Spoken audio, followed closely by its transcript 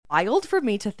wild for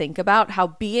me to think about how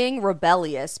being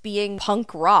rebellious, being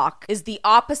punk rock, is the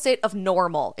opposite of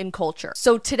normal in culture.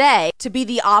 So today, to be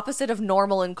the opposite of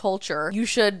normal in culture, you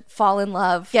should fall in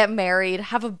love, get married,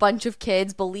 have a bunch of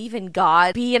kids, believe in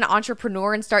God, be an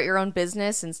entrepreneur and start your own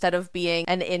business instead of being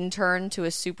an intern to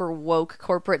a super woke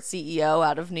corporate CEO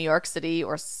out of New York City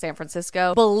or San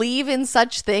Francisco. Believe in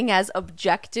such thing as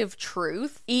objective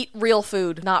truth. Eat real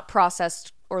food, not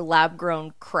processed or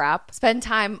lab-grown crap. Spend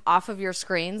time off of your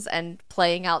screens and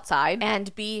playing outside,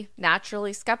 and be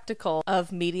naturally skeptical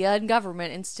of media and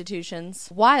government institutions.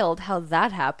 Wild how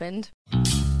that happened.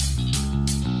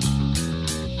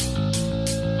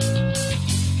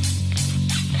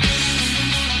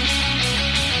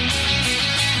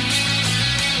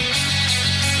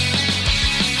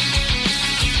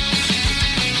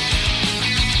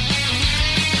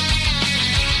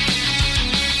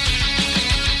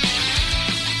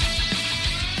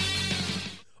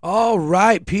 All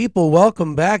right, people,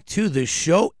 welcome back to the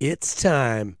show. It's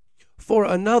time for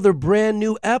another brand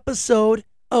new episode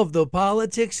of the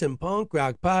Politics and Punk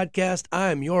Rock Podcast.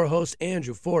 I'm your host,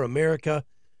 Andrew for America,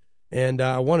 and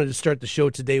I wanted to start the show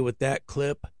today with that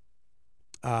clip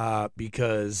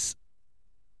because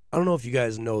I don't know if you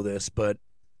guys know this, but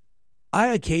I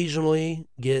occasionally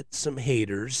get some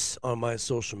haters on my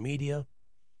social media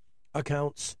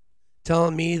accounts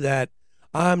telling me that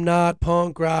I'm not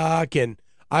punk rock and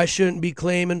I shouldn't be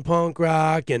claiming punk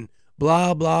rock and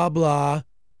blah, blah, blah.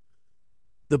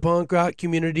 The punk rock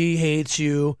community hates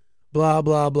you, blah,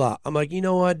 blah, blah. I'm like, you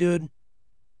know what, dude?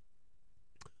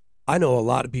 I know a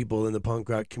lot of people in the punk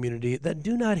rock community that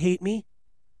do not hate me.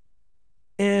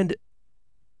 And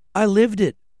I lived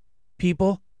it,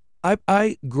 people.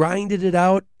 I grinded it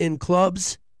out in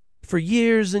clubs for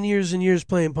years and years and years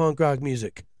playing punk rock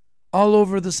music all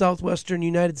over the southwestern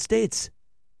United States.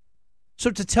 So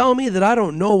to tell me that I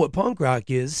don't know what punk rock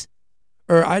is,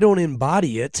 or I don't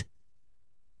embody it,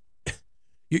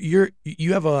 you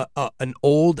have an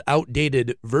old,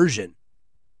 outdated version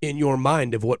in your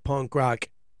mind of what punk rock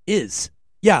is.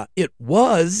 Yeah, it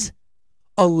was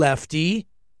a lefty,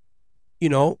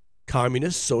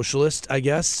 communist, socialist, I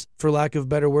guess, for lack of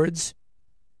better words,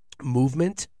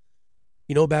 movement.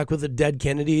 Back with the dead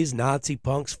Kennedys, Nazi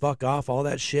punks, fuck off, all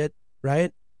that shit,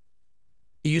 right?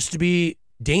 It used to be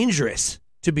dangerous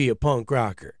to be a punk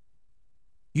rocker.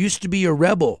 Used to be a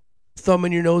rebel,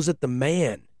 thumbing your nose at the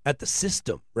man, at the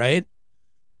system, right?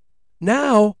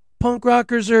 Now, punk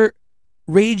rockers are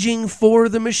raging for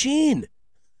the machine.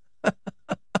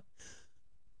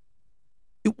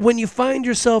 When you find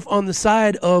yourself on the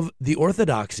side of the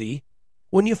orthodoxy,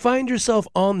 when you find yourself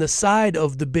on the side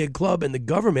of the big club and the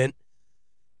government,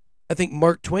 I think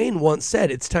Mark Twain once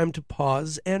said, it's time to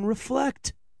pause and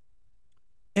reflect.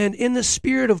 And in the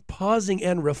spirit of pausing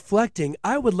and reflecting,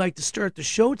 I would like to start the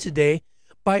show today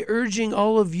by urging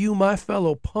all of you, my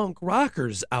fellow punk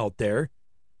rockers out there,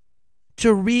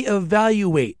 to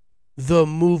reevaluate the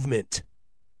movement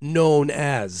known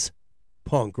as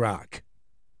punk rock.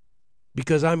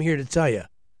 Because I'm here to tell you,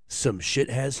 some shit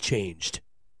has changed.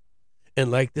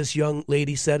 And like this young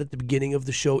lady said at the beginning of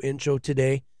the show intro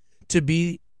today, to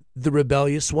be the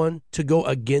rebellious one, to go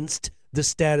against the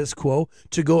status quo,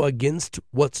 to go against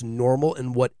what's normal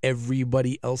and what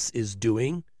everybody else is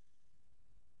doing,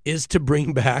 is to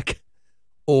bring back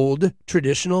old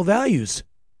traditional values.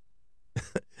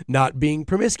 Not being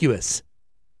promiscuous,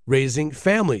 raising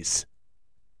families,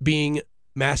 being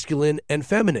masculine and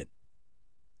feminine,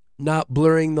 not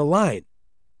blurring the line,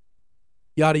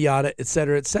 yada, yada,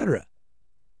 etc., etc.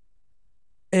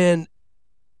 And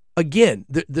again,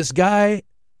 this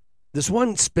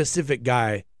one specific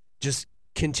guy just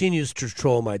continues to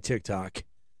troll my TikTok.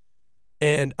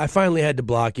 And I finally had to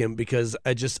block him because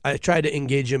I tried to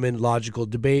engage him in logical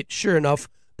debate. Sure enough,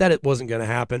 that it wasn't going to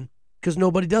happen because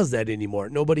nobody does that anymore.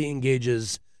 Nobody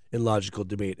engages in logical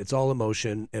debate. It's all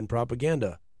emotion and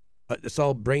propaganda. It's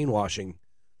all brainwashing.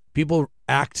 People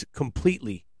act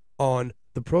completely on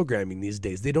the programming these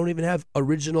days. They don't even have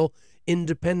original,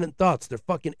 independent thoughts. They're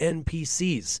fucking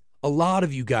NPCs. A lot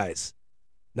of you guys,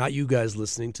 not you guys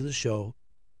listening to the show,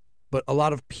 but a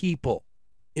lot of people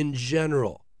in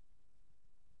general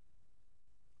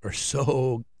are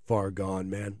so far gone,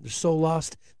 man. They're so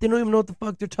lost. They don't even know what the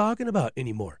fuck they're talking about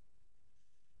anymore.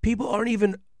 People aren't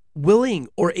even willing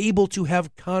or able to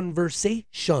have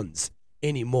conversations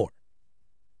anymore.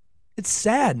 It's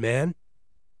sad, man.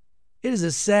 It is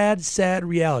a sad, sad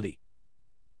reality.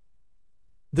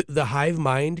 The hive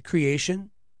mind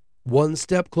creation, one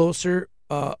step closer,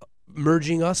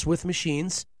 merging us with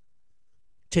machines,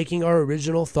 taking our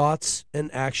original thoughts and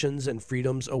actions and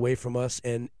freedoms away from us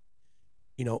and,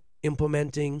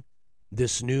 implementing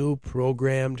this new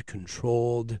programmed,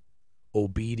 controlled,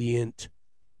 obedient,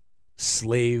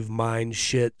 slave mind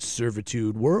shit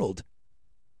servitude world.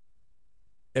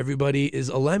 Everybody is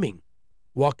a lemming,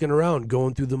 walking around,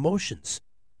 going through the motions,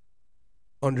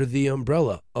 under the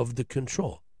umbrella of the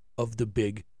control of the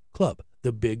big club,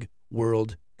 the big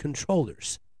world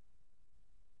controllers.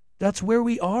 That's where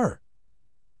we are.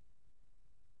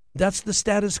 That's the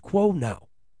status quo now.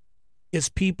 Is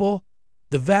people,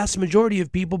 the vast majority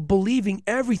of people, believing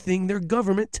everything their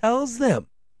government tells them.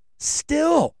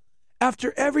 Still,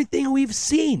 after everything we've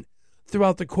seen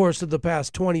throughout the course of the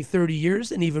past 20, 30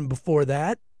 years, and even before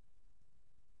that.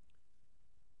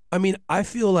 I mean, I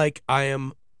feel like I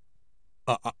am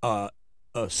a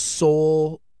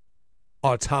soul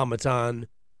automaton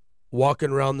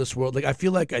walking around this world. Like, I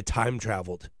feel like I time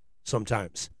traveled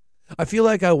sometimes. I feel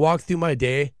like I walk through my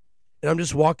day and I'm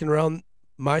just walking around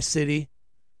my city,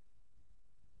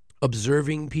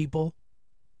 observing people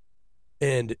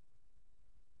and,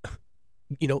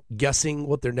 you know, guessing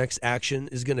what their next action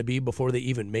is going to be before they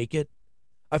even make it.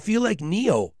 I feel like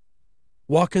Neo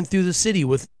walking through the city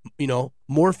with, you know,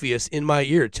 Morpheus in my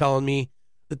ear telling me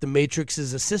that the Matrix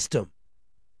is a system.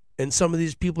 And some of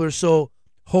these people are so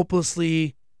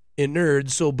hopelessly inert,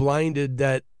 so blinded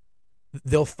that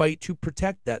they'll fight to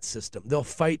protect that system. They'll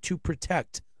fight to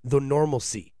protect the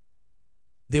normalcy.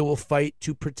 They will fight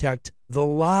to protect the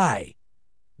lie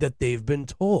that they've been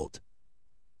told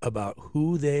about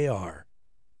who they are.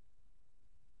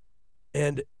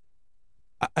 And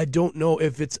I don't know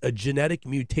if it's a genetic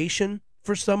mutation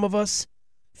for some of us,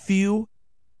 few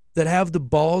that have the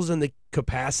balls and the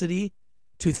capacity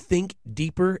to think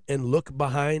deeper and look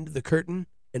behind the curtain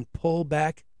and pull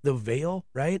back the veil,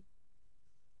 right?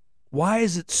 Why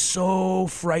is it so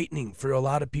frightening for a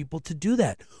lot of people to do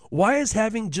that? Why is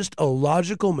having just a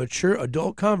logical, mature,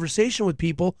 adult conversation with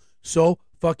people so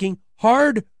fucking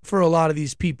hard for a lot of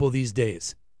these people these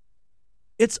days?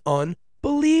 It's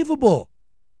unbelievable.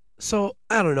 So,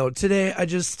 I don't know. Today,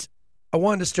 I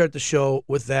wanted to start the show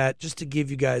with that just to give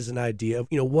you guys an idea of,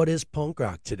 you know, what is punk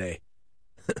rock today?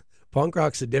 Punk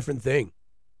rock's a different thing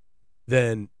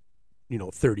than, you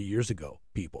know, 30 years ago,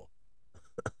 people.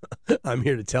 I'm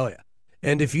here to tell you.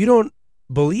 And if you don't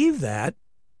believe that,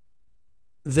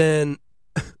 then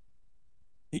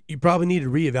you probably need to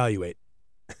reevaluate.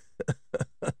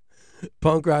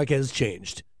 Punk rock has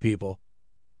changed, people.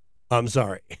 I'm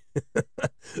sorry.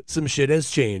 Some shit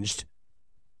has changed.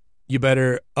 You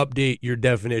better update your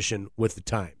definition with the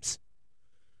times.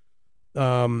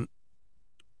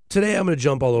 Today I'm going to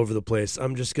jump all over the place.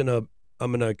 I'm going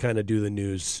to kind of do the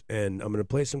news, and I'm going to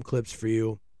play some clips for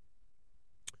you.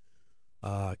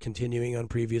 Continuing on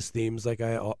previous themes like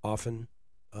I often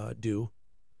do.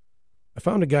 I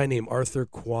found a guy named Arthur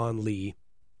Quan Lee.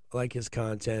 I like his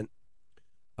content.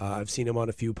 I've seen him on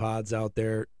a few pods out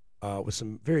there with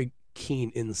some very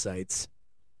keen insights.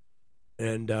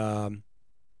 And,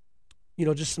 you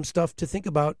know, just some stuff to think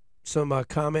about. Some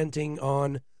commenting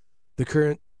on the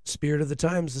current spirit of the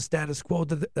times, the status quo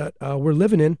that we're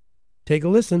living in. Take a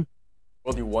listen. The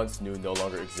world you once knew no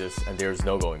longer exists, and there is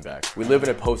no going back. We live in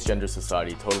a post-gender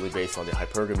society totally based on the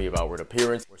hypergamy of outward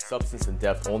appearance, where substance and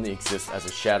depth only exist as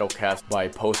a shadow cast by a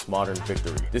postmodern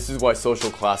victory. This is why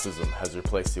social classism has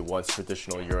replaced the once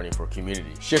traditional yearning for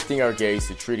community, shifting our gaze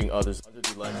to treating others under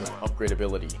the lens of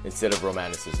upgradability instead of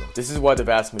romanticism. This is why the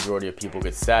vast majority of people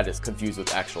get sadness confused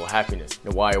with actual happiness,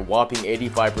 and why a whopping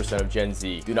 85% of Gen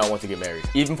Z do not want to get married.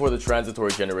 Even for the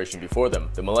transitory generation before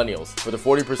them, the millennials, for the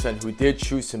 40% who did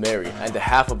choose to marry, and the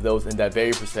half of those in that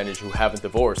very percentage who haven't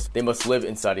divorced, they must live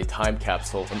inside a time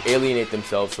capsule and alienate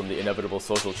themselves from the inevitable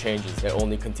social changes that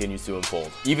only continues to unfold.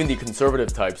 Even the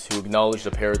conservative types who acknowledge the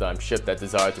paradigm shift that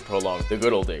desire to prolong the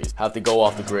good old days have to go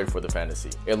off the grid for the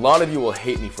fantasy. A lot of you will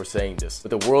hate me for saying this, but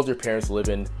the world your parents live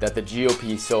in, that the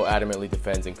GOP so adamantly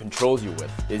defends and controls you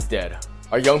with, is dead.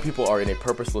 Our young people are in a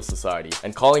purposeless society,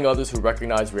 and calling others who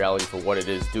recognize reality for what it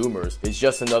is doomers is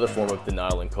just another form of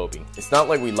denial and coping. It's not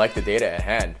like we like the data at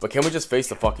hand, but can we just face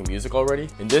the fucking music already?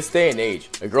 In this day and age,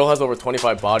 a girl has over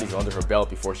 25 bodies under her belt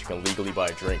before she can legally buy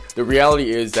a drink. The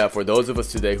reality is that for those of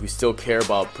us today who still care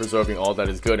about preserving all that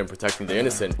is good and protecting the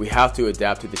innocent, we have to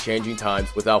adapt to the changing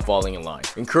times without falling in line.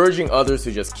 Encouraging others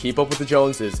to just keep up with the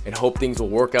Joneses and hope things will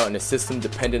work out in a system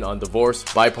dependent on divorce,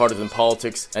 bipartisan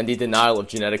politics, and the denial of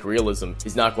genetic realism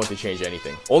is not going to change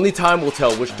anything. Only time will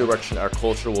tell which direction our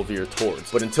culture will veer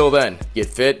towards. But until then, get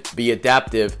fit, be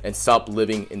adaptive, and stop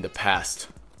living in the past.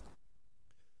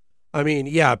 I mean,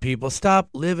 yeah, people, stop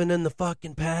living in the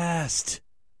fucking past.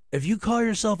 If you call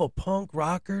yourself a punk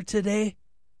rocker today,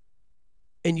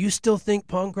 and you still think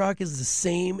punk rock is the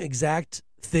same exact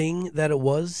thing that it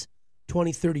was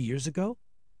 20, 30 years ago?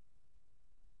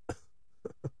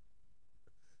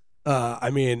 I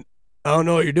mean, I don't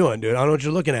know what you're doing, dude. I don't know what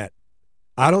you're looking at.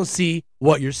 I don't see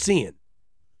what you're seeing.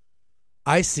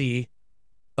 I see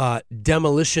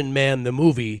Demolition Man, the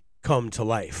movie, come to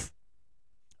life.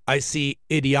 I see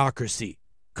Idiocracy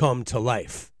come to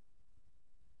life.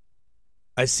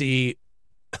 I see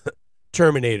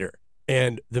Terminator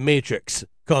and The Matrix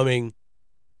coming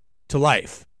to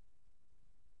life.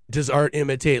 Does art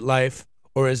imitate life,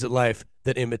 or is it life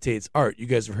that imitates art? You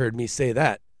guys have heard me say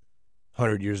that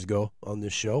 100 years ago on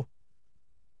this show.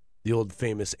 The old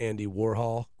famous Andy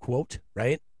Warhol quote,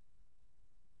 right?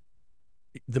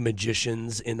 The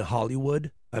magicians in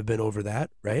Hollywood, I've been over that,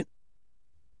 right?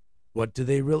 What do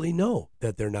they really know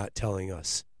that they're not telling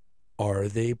us? Are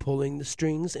they pulling the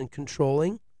strings and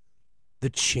controlling the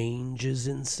changes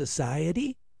in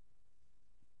society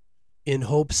in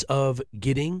hopes of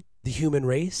getting the human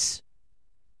race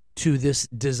to this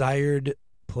desired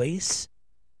place?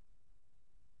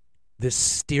 This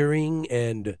steering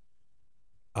and,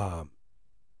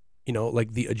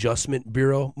 like the Adjustment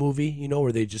Bureau movie,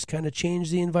 where they just kind of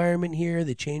change the environment here,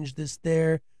 they change this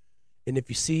there. And if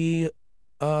you see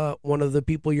one of the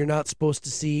people you're not supposed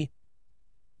to see,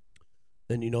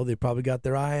 then, they probably got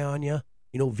their eye on you.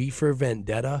 V for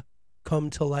Vendetta, come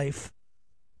to life.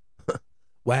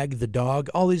 Wag the Dog,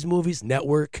 all these movies,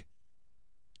 Network,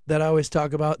 that I always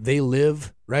talk about, They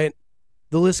Live, right?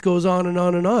 The list goes on and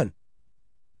on and on.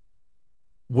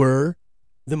 Were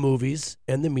the movies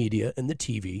and the media and the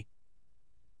TV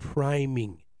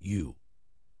priming you,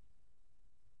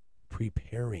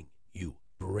 preparing you,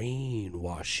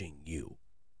 brainwashing you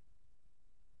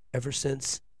ever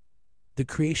since the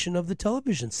creation of the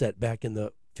television set back in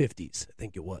the 50s, I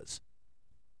think it was?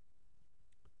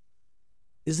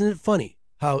 Isn't it funny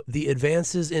how the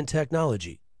advances in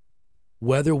technology,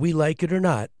 whether we like it or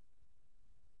not,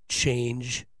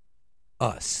 change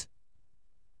us?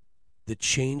 The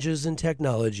changes in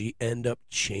technology end up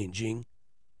changing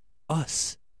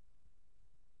us.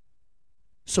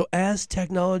 So as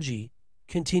technology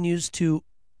continues to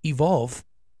evolve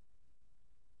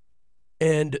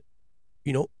and,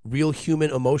 real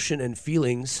human emotion and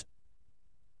feelings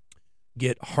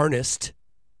get harnessed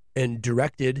and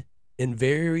directed in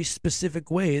very specific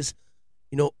ways,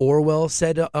 Orwell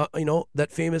said,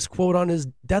 that famous quote on his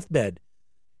deathbed,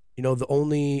 they're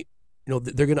going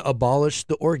to abolish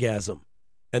the orgasm,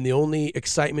 and the only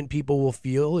excitement people will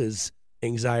feel is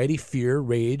anxiety, fear,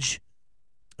 rage,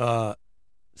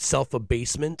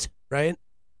 self-abasement, right?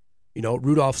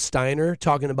 Rudolf Steiner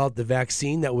talking about the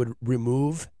vaccine that would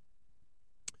remove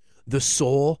the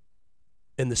soul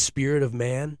and the spirit of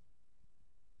man,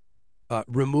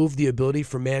 remove the ability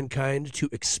for mankind to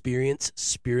experience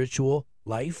spiritual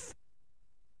life.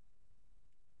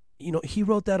 He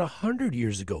wrote that 100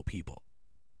 years ago, people.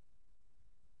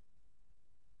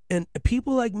 And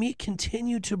people like me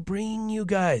continue to bring you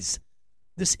guys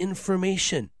this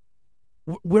information.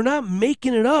 We're not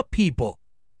making it up, people.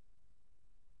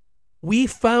 We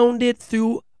found it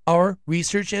through our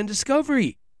research and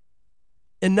discovery.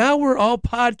 And now we're all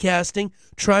podcasting,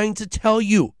 trying to tell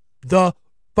you the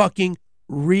fucking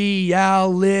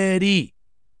reality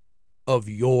of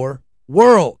your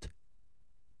world.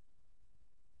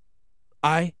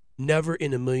 I never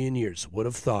in a million years would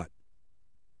have thought,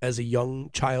 as a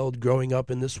young child growing up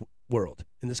in this world,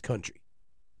 in this country,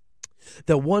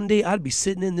 that one day I'd be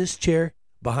sitting in this chair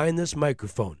behind this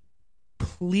microphone,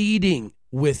 pleading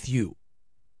with you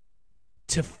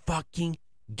to fucking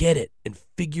get it and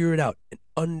figure it out and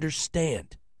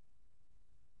understand.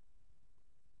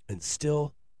 And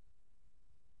still,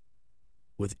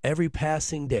 with every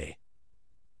passing day,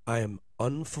 I am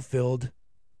unfulfilled.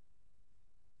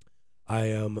 I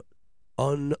am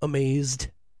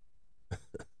unamazed.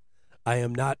 I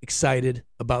am not excited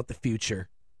about the future.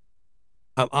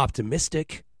 I'm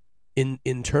optimistic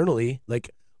internally.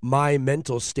 Like, my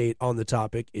mental state on the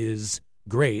topic is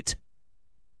great.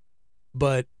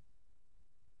 But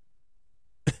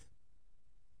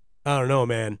I don't know,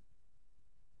 man.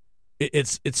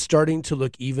 It's starting to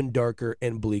look even darker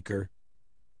and bleaker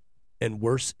and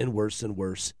worse and worse and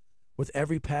worse with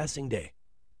every passing day.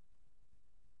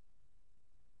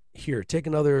 Here, take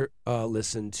another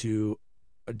listen to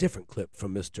a different clip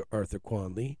from Mr. Arthur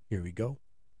Kwan Lee. Here we go.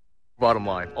 Bottom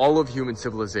line, all of human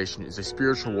civilization is a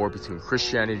spiritual war between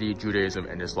Christianity, Judaism,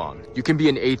 and Islam. You can be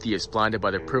an atheist blinded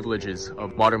by the privileges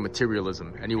of modern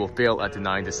materialism, and you will fail at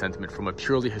denying the sentiment from a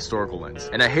purely historical lens.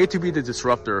 And I hate to be the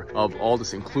disruptor of all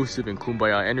this inclusive and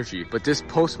kumbaya energy, but this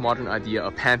postmodern idea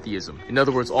of pantheism, in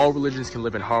other words, all religions can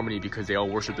live in harmony because they all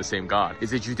worship the same God,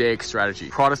 is a Judaic strategy.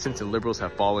 Protestants and liberals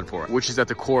have fallen for it, which is at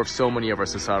the core of so many of our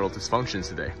societal dysfunctions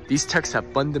today. These texts have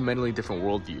fundamentally different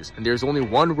worldviews, and there's only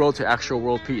one road to actual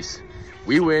world peace.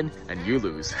 We win and you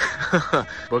lose.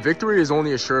 But victory is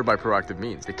only assured by proactive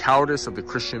means. The cowardice of the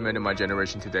Christian men in my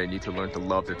generation today need to learn to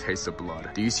love the taste of blood.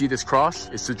 Do you see this cross?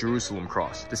 It's the Jerusalem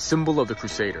cross, the symbol of the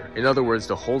Crusader. In other words,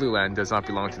 the Holy Land does not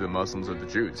belong to the Muslims or the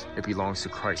Jews. It belongs to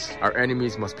Christ. Our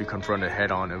enemies must be confronted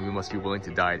head on, and we must be willing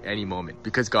to die at any moment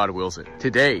because God wills it.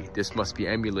 Today, this must be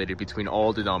emulated between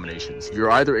all denominations.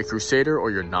 You're either a Crusader or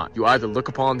you're not. You either look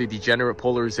upon the degenerate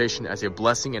polarization as a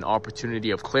blessing and opportunity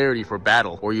of clarity for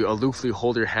battle, or you aloofly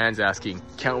hold your hands asking,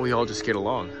 can't we all just get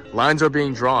along? Lines are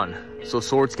being drawn, so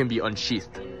swords can be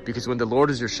unsheathed, because when the Lord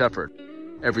is your shepherd,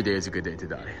 every day is a good day to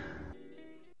die.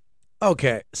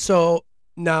 Okay, so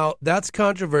now that's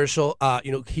controversial.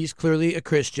 He's clearly a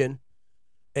Christian,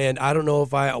 and I don't know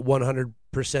if I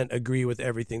 100% agree with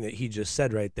everything that he just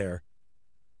said right there,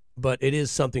 but it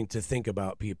is something to think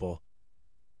about, people.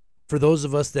 For those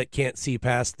of us that can't see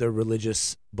past their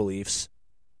religious beliefs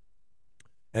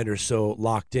and are so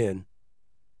locked in,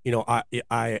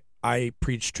 I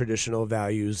preach traditional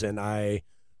values, and I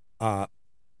am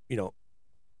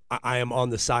on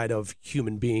the side of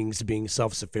human beings being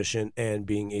self-sufficient and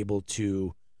being able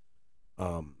to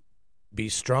be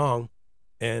strong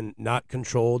and not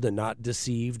controlled and not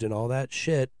deceived and all that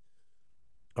shit.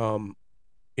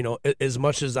 As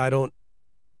much as I don't,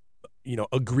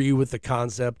 agree with the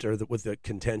concept or with the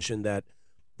contention that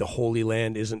the Holy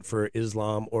Land isn't for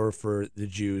Islam or for the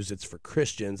Jews, it's for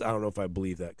Christians. I don't know if I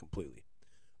believe that completely.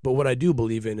 But what I do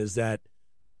believe in is that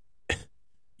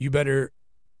you better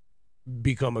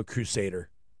become a crusader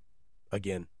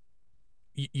again.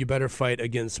 You better fight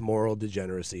against moral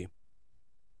degeneracy.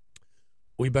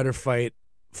 We better fight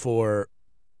for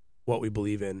what we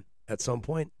believe in at some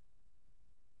point.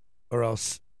 Or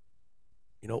else,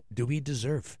 do we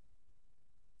deserve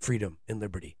freedom and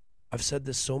liberty? I've said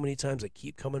this so many times, I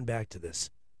keep coming back to this.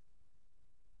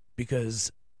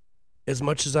 Because as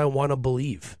much as I want to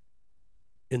believe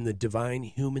in the divine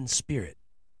human spirit,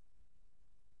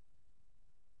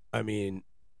 I mean,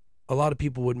 a lot of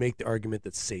people would make the argument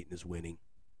that Satan is winning.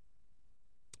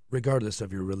 Regardless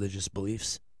of your religious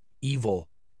beliefs, evil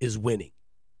is winning.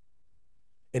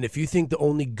 And if you think the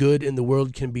only good in the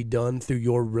world can be done through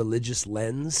your religious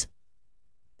lens,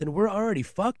 then we're already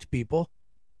fucked, people.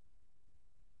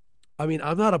 I mean,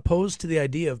 I'm not opposed to the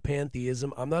idea of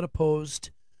pantheism. I'm not opposed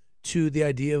to the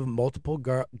idea of multiple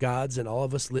gods and all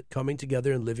of us coming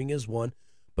together and living as one.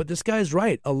 But this guy's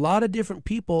right. A lot of different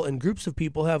people and groups of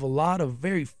people have a lot of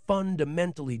very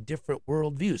fundamentally different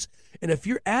worldviews. And if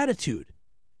your attitude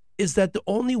is that the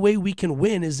only way we can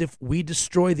win is if we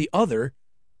destroy the other,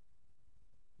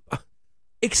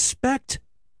 expect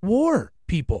war,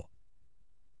 people.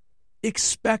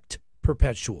 Expect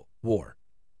perpetual war.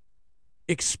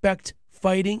 Expect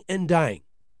fighting and dying.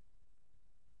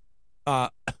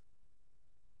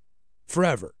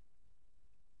 Forever.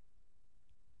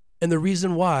 And the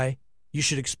reason why you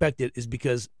should expect it is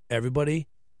because everybody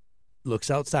looks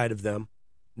outside of them.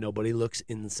 Nobody looks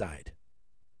inside.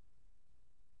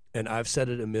 And I've said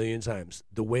it a million times.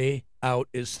 The way out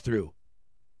is through.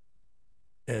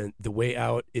 And the way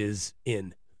out is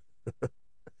in.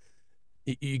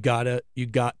 You got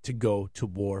to go to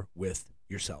war with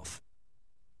yourself.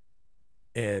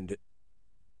 And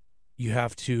you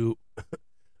have to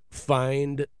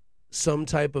find some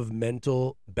type of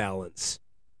mental balance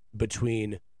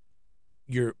between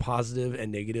your positive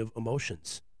and negative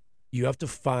emotions. You have to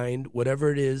find whatever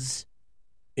it is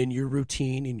in your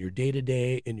routine, in your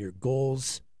day-to-day, in your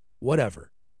goals,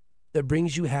 whatever, that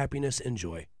brings you happiness and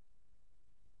joy.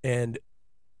 And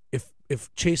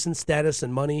if chasing status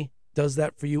and money does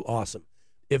that for you, awesome.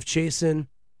 If chasing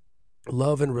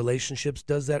love and relationships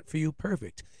does that for you,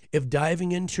 perfect. If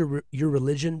diving into your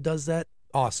religion does that,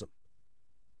 awesome.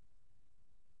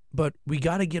 But we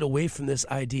got to get away from this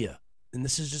idea, and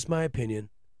this is just my opinion,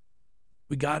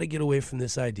 we got to get away from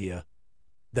this idea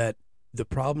that the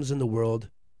problems in the world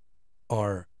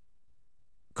are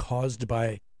caused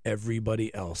by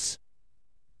everybody else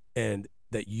and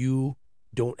that you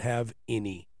don't have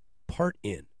any part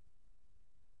in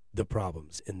the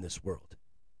problems in this world.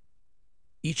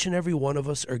 Each and every one of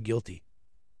us are guilty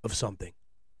of something,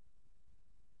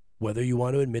 whether you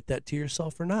want to admit that to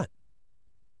yourself or not.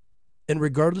 And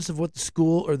regardless of what the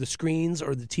school or the screens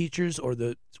or the teachers or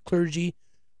the clergy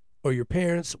or your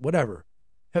parents, whatever,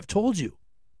 have told you,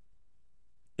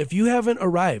 if you haven't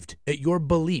arrived at your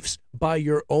beliefs by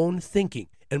your own thinking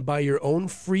and by your own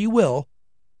free will,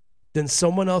 then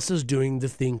someone else is doing the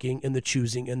thinking and the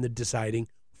choosing and the deciding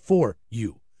for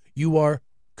you. You are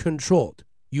controlled.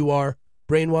 You are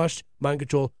brainwashed, mind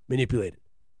controlled, manipulated.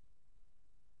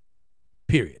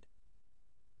 Period.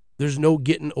 There's no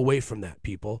getting away from that,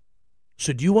 people.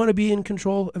 So do you want to be in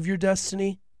control of your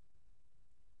destiny?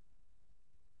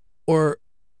 Or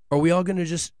are we all going to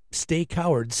just stay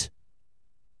cowards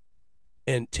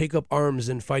and take up arms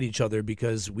and fight each other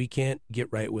because we can't get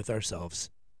right with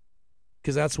ourselves?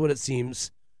 Because that's what it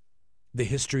seems the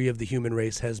history of the human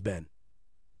race has been.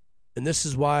 And this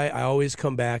is why I always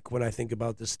come back when I think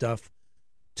about this stuff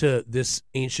to this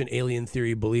ancient alien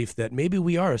theory belief that maybe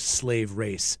we are a slave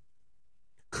race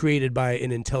created by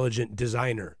an intelligent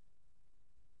designer.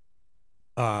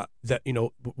 That, you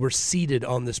know, we're seated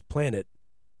on this planet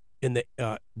in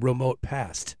the remote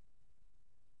past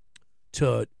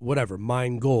to whatever,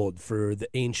 mine gold for the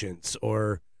ancients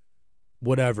or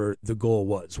whatever the goal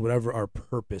was, whatever our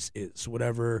purpose is,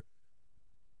 whatever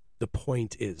the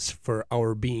point is for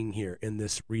our being here in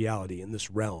this reality, in this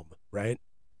realm, right?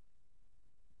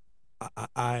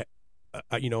 I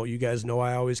you know, you guys know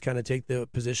I always kind of take the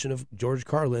position of George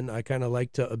Carlin. I kind of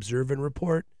like to observe and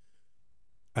report.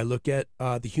 I look at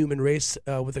the human race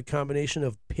with a combination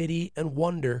of pity and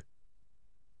wonder.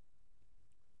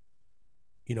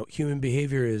 You know, human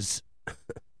behavior is,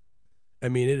 I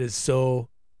mean, it is so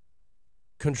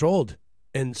controlled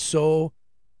and so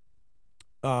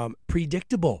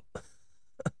predictable.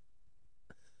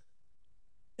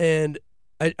 And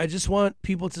I just want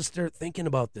people to start thinking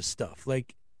about this stuff.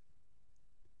 Like,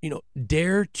 you know,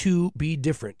 dare to be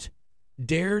different.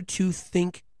 Dare to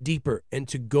think deeper and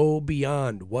to go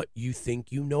beyond what you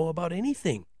think you know about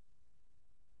anything.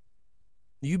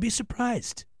 You'd be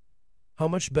surprised how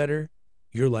much better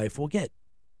your life will get.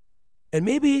 And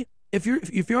maybe if you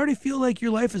already feel like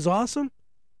your life is awesome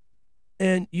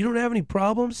and you don't have any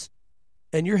problems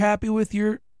and you're happy with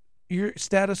your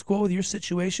status quo, with your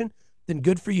situation, then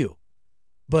good for you.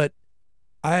 But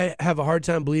I have a hard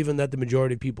time believing that the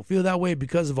majority of people feel that way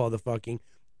because of all the fucking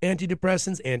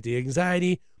antidepressants,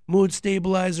 anti-anxiety, mood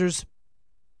stabilizers,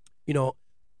 you know,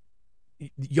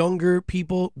 younger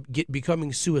people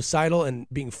becoming suicidal and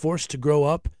being forced to grow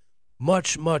up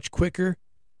much, much quicker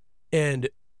and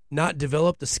not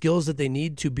develop the skills that they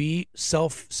need to be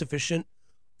self-sufficient,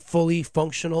 fully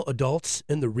functional adults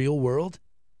in the real world.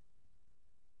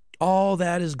 All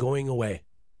that is going away.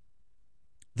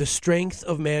 The strength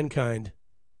of mankind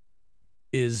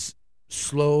is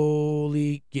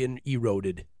slowly getting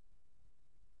eroded.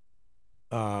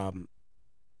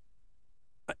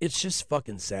 It's just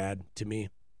fucking sad to me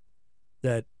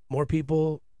that more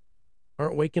people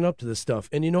aren't waking up to this stuff.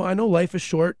 And, you know, I know life is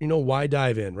short. You know, why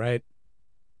dive in, right?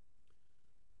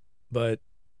 But,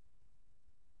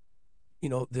 you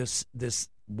know, this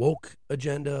woke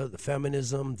agenda, the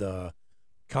feminism, the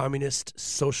communist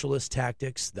socialist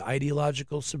tactics, the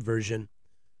ideological subversion,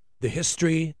 the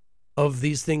history of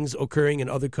these things occurring in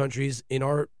other countries in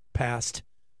our past.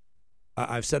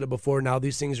 I've said it before. Now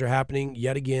these things are happening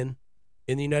yet again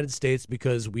in the United States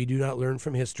because we do not learn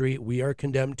from history. We are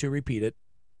condemned to repeat it.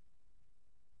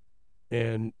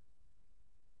 And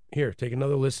here, take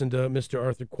another listen to Mr.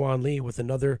 Arthur Kwon Lee with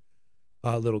another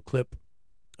little clip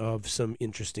of some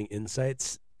interesting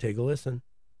insights. Take a listen.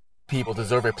 People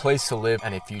deserve a place to live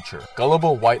and a future.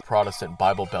 Gullible white Protestant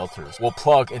Bible belters will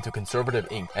plug into conservative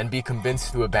ink and be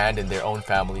convinced to abandon their own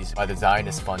families by the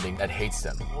Zionist funding that hates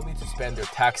them, only to spend their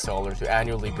tax dollars to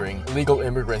annually bring illegal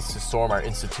immigrants to storm our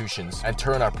institutions and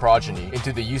turn our progeny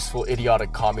into the useful,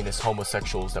 idiotic communist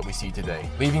homosexuals that we see today,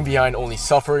 leaving behind only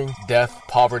suffering, death,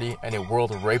 poverty, and a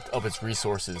world raped of its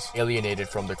resources, alienated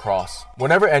from the cross.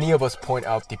 Whenever any of us point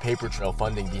out the paper trail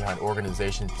funding behind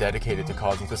organizations dedicated to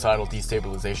causing societal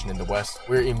destabilization in the West,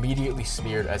 we're immediately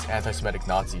smeared as anti-Semitic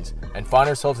Nazis and find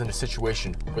ourselves in a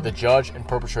situation where the judge and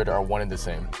perpetrator are one and the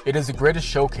same. It is the greatest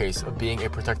showcase of being a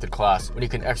protected class when you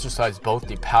can exercise both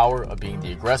the power of being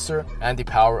the aggressor and the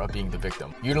power of being the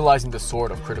victim, utilizing the sword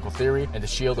of critical theory and the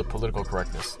shield of political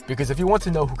correctness. Because if you want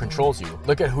to know who controls you,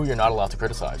 look at who you're not allowed to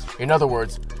criticize. In other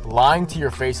words, lying to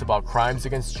your face about crimes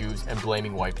against Jews and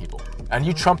blaming white people. And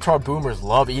you Trump-tard boomers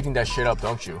love eating that shit up,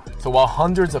 don't you? So while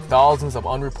hundreds of thousands of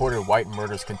unreported white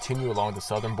murders continue along the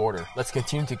southern border, let's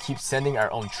continue to keep sending our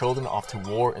own children off to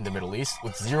war in the Middle East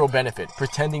with zero benefit,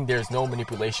 pretending there's no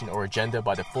manipulation or agenda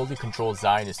by the fully controlled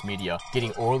Zionist media,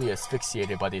 getting orally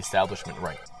asphyxiated by the establishment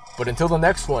right. But until the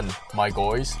next one, my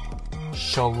guys,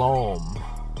 shalom.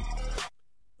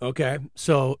 Okay,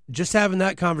 so just having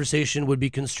that conversation would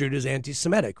be construed as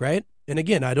anti-Semitic, right? And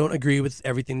again, I don't agree with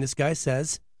everything this guy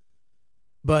says,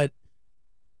 but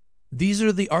these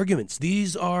are the arguments.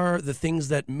 These are the things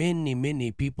that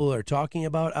many people are talking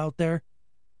about out there.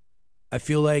 I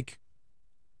feel like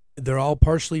they're all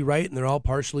partially right and they're all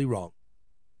partially wrong.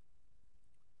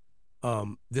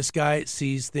 This guy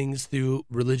sees things through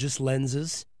religious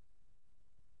lenses,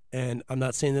 and I'm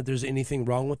not saying that there's anything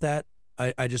wrong with that.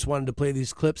 I just wanted to play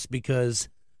these clips because,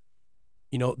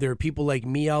 you know, there are people like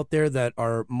me out there that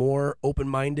are more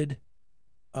open-minded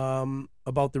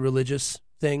about the religious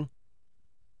thing.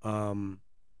 You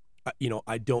know,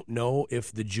 I don't know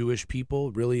if the Jewish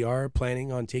people really are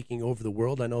planning on taking over the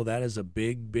world. I know that is a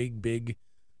big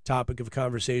topic of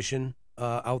conversation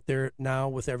out there now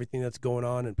with everything that's going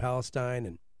on in Palestine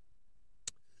and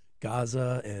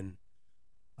Gaza and,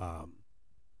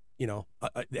 you know,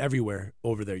 everywhere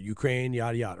over there, Ukraine,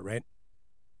 yada, yada, right?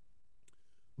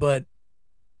 But,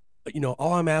 you know,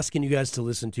 all I'm asking you guys to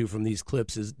listen to from these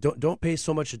clips is don't pay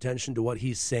so much attention to what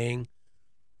he's saying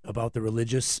about the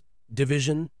religious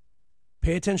division.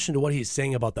 Pay attention to what he's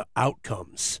saying about the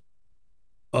outcomes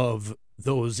of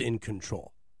those in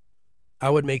control. I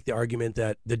would make the argument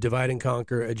that the divide and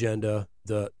conquer agenda,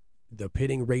 the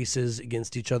pitting races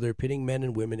against each other, pitting men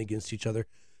and women against each other,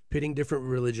 pitting different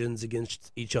religions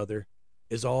against each other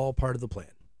is all part of the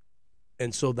plan.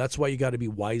 And so that's why you got to be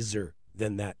wiser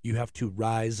than that. You have to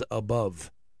rise above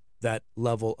that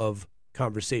level of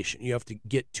conversation. You have to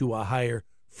get to a higher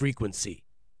frequency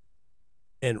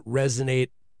and resonate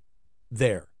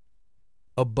there,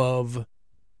 above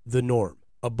the norm,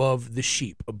 above the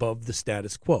sheep, above the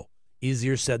status quo.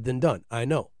 Easier said than done, I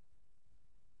know.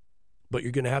 But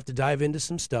you're going to have to dive into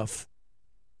some stuff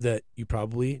that you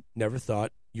probably never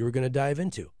thought you were going to dive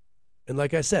into. And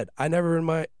like I said, I never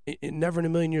in a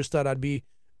million years thought I'd be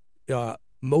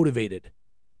motivated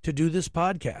to do this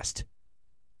podcast.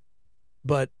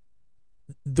 But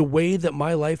the way that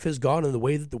my life has gone and the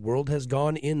way that the world has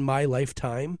gone in my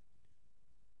lifetime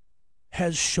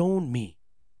has shown me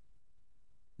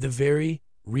the very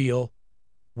real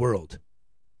world.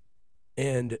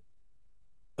 And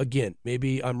again,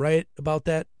 maybe I'm right about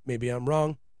that. Maybe I'm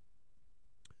wrong.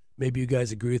 Maybe you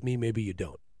guys agree with me. Maybe you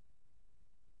don't.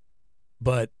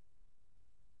 But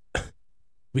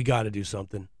we got to do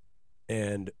something.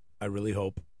 And I really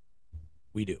hope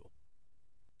we do.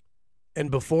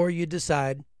 And before you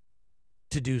decide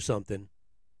to do something,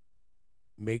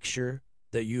 make sure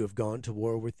that you have gone to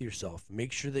war with yourself.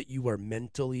 Make sure that you are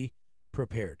mentally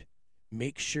prepared.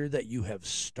 Make sure that you have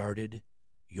started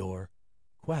your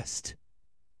quest.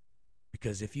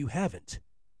 Because if you haven't,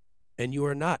 and you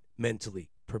are not mentally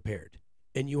prepared,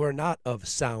 and you are not of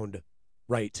sound,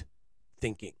 right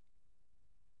thinking,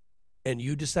 and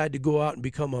you decide to go out and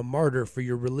become a martyr for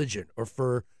your religion or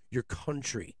for your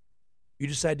country, you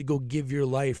decide to go give your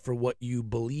life for what you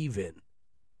believe in,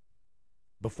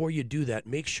 before you do that,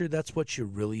 make sure that's what you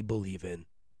really believe in.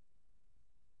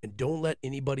 And don't let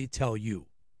anybody tell you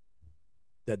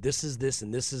that this is this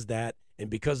and this is that, and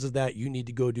because of that, you need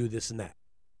to go do this and that.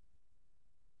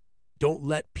 Don't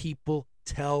let people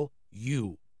tell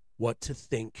you what to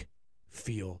think,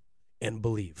 feel, and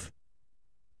believe.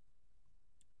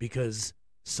 Because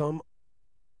some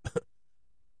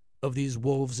of these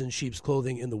wolves in sheep's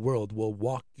clothing in the world will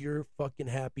walk your fucking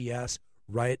happy ass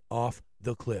right off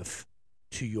the cliff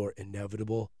to your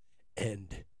inevitable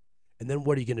end. And then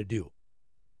what are you going to do?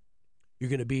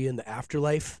 You're going to be in the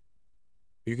afterlife?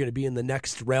 You're going to be in the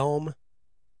next realm,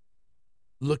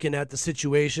 looking at the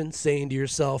situation, saying to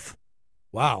yourself,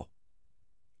 wow,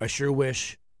 I sure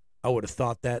wish I would have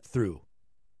thought that through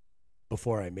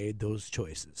before I made those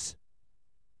choices.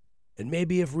 And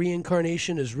maybe if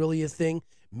reincarnation is really a thing,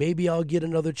 maybe I'll get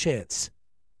another chance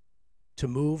to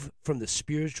move from the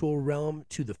spiritual realm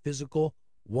to the physical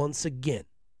once again.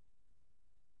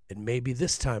 And maybe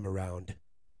this time around,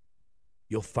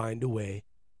 you'll find a way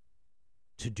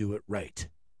to do it right.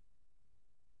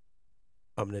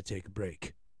 I'm going to take a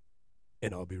break,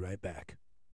 and I'll be right back.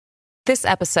 This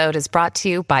episode is brought to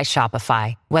you by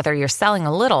Shopify. Whether you're selling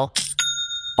a little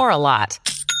or a lot,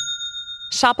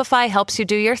 Shopify helps you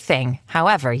do your thing,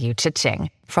 however you cha-ching.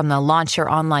 From the launch your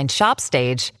online shop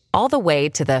stage, all the way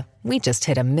to the we just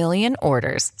hit 1 million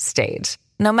orders stage.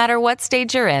 No matter what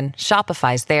stage you're in,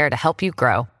 Shopify's there to help you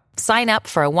grow. Sign up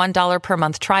for a $1 per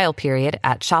month trial period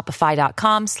at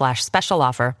shopify.com/special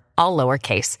offer, all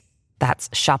lowercase. That's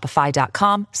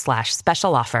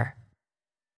shopify.com/special offer.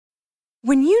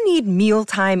 When you need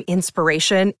mealtime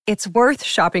inspiration, it's worth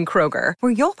shopping Kroger,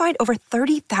 where you'll find over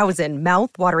 30,000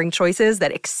 mouth-watering choices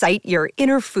that excite your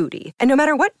inner foodie. And no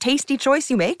matter what tasty choice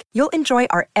you make, you'll enjoy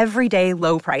our everyday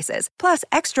low prices, plus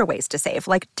extra ways to save,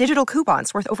 like digital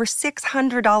coupons worth over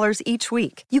 $600 each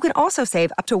week. You can also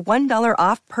save up to $1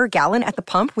 off per gallon at the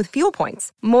pump with fuel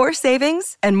points. More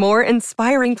savings and more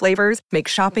inspiring flavors make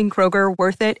shopping Kroger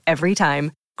worth it every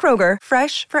time. Kroger,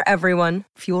 fresh for everyone.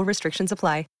 Fuel restrictions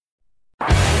apply.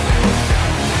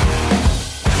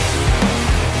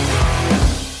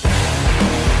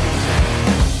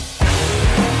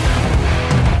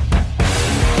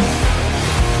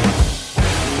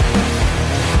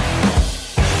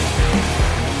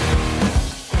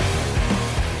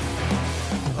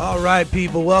 All right,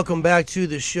 people, welcome back to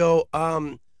the show.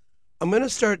 I'm going to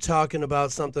start talking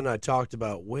about something I talked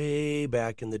about way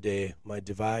back in the day, my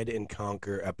Divide and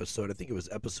Conquer episode. I think it was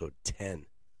episode 10,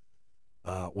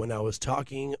 when I was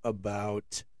talking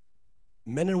about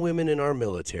men and women in our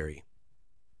military.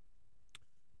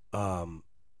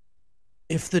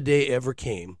 If the day ever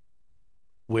came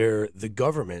where the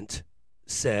government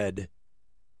said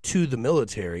to the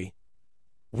military,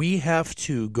 we have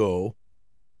to go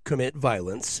commit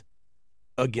violence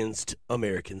against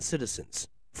American citizens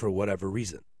for whatever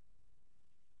reason.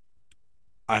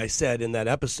 I said in that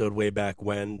episode way back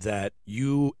when that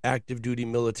you active duty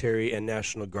military and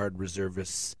National Guard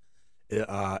reservists,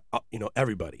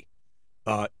 everybody,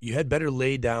 you had better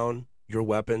lay down your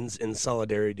weapons in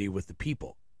solidarity with the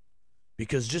people.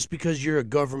 Because just because you're a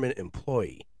government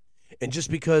employee and just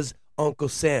because Uncle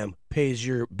Sam pays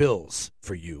your bills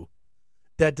for you,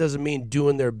 that doesn't mean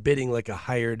doing their bidding like a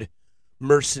hired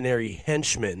mercenary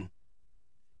henchman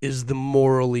is the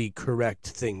morally correct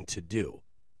thing to do.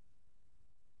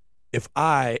 If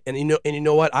I, and you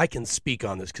know what, I can speak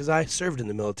on this because I served in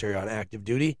the military on active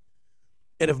duty.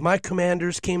 And if my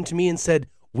commanders came to me and said,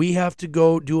 we have to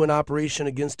go do an operation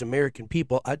against American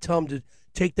people, I'd tell them to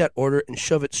take that order and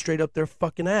shove it straight up their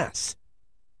fucking ass.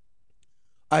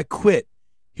 I quit.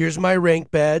 Here's my rank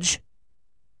badge.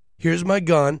 Here's my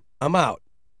gun. I'm out.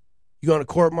 You want to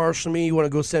court-martial me? You want to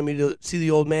go send me to see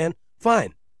the old man?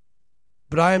 Fine.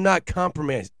 But I am not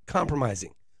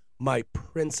compromising my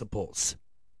principles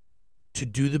to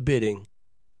do the bidding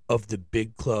of the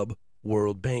big club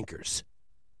world bankers,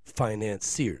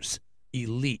 financiers,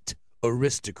 elite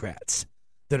aristocrats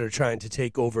that are trying to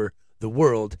take over the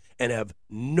world and have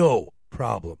no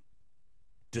problem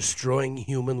destroying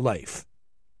human life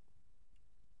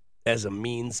as a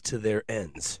means to their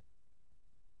ends.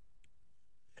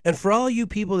 And for all you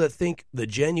people that think the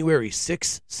January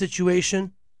 6th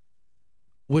situation,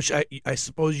 which I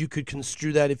suppose you could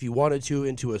construe that if you wanted to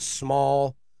into a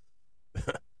small,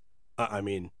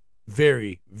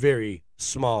 very, very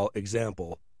small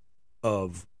example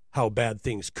of how bad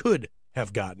things could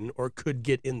have gotten or could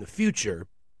get in the future,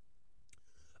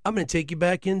 I'm going to take you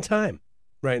back in time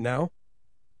right now.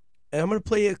 And I'm going to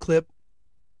play a clip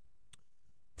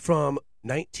from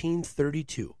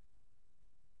 1932.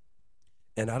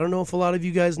 And I don't know if a lot of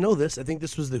you guys know this. I think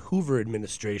this was the Hoover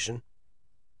administration.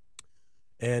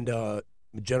 And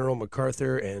General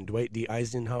MacArthur and Dwight D.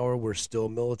 Eisenhower were still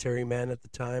military men at the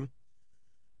time.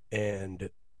 And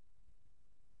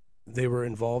they were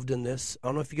involved in this. I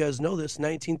don't know if you guys know this.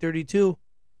 1932,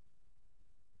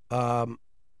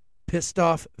 pissed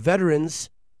off veterans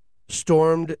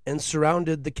stormed and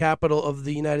surrounded the capital of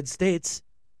the United States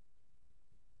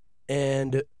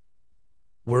and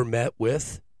were met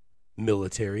with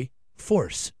military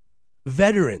force.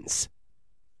 Veterans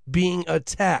being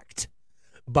attacked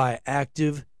by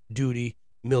active duty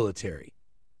military.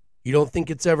 You don't think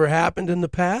it's ever happened in the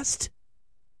past?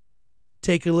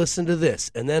 Take a listen to this,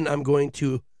 and then I'm going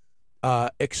to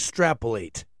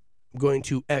extrapolate. I'm going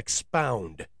to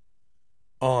expound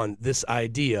on this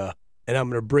idea, and I'm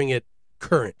going to bring it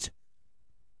current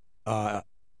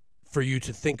for you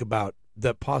to think about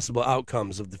the possible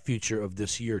outcomes of the future of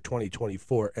this year,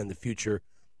 2024, and the future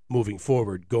moving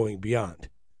forward, going beyond.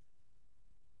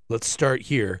 Let's start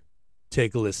here.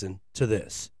 Take a listen to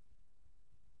this.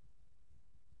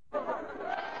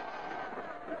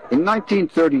 In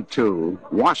 1932,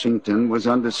 Washington was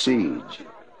under siege.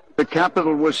 The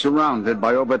capital was surrounded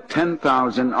by over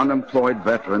 10,000 unemployed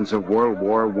veterans of World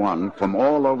War I from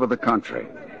all over the country.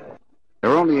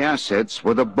 Their only assets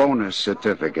were the bonus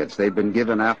certificates they'd been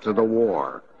given after the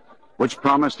war, which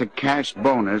promised a cash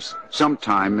bonus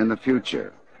sometime in the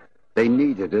future. They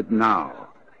needed it now.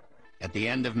 At the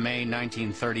end of May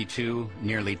 1932,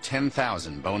 nearly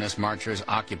 10,000 bonus marchers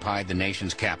occupied the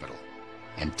nation's capital,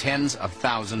 and tens of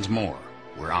thousands more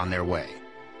were on their way.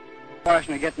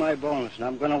 Washington to get my bonus, and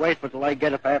I'm going to wait for till I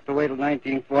get it if I have to wait till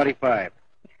 1945.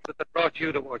 What brought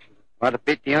you to Washington? Well, to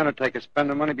beat the Undertaker, spend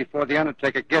the money before the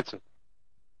Undertaker gets it.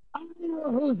 I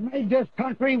know who's made this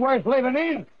country worth living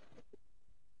in.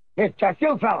 It's just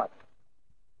you fellas.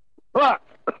 Look,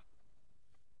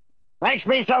 makes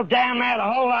me so damn mad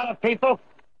a whole lot of people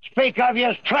speak of you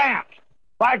as tramps.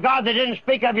 By God, they didn't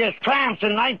speak of you as tramps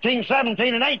in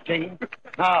 1917 and 18.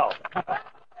 No.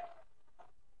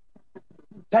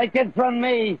 Take it from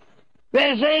me.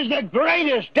 This is the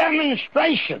greatest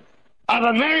demonstration of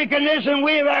Americanism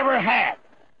we've ever had.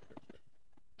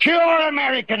 Pure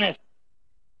Americanism.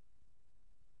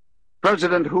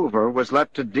 President Hoover was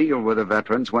left to deal with the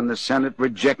veterans when the Senate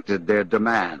rejected their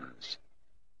demands.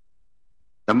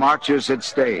 The marchers had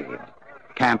stayed,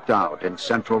 camped out in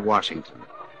central Washington.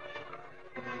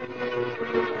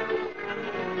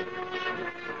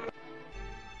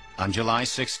 On July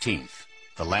 16th,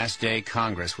 the last day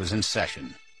Congress was in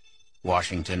session,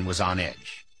 Washington was on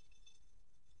edge.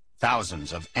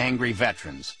 Thousands of angry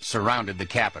veterans surrounded the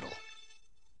Capitol.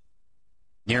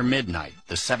 Near midnight,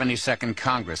 the 72nd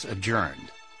Congress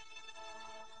adjourned.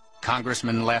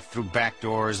 Congressmen left through back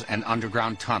doors and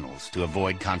underground tunnels to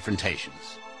avoid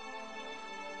confrontations.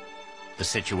 The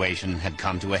situation had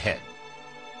come to a head.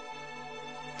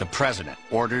 The president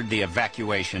ordered the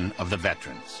evacuation of the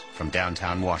veterans from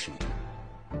downtown Washington.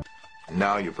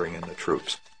 Now you bring in the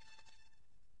troops.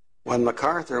 When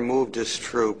MacArthur moved his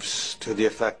troops to the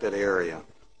affected area,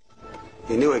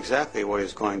 he knew exactly what he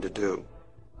was going to do.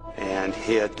 And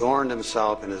he adorned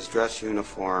himself in his dress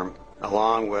uniform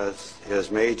along with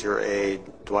his major aide,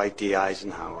 Dwight D.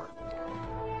 Eisenhower.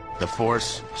 The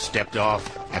force stepped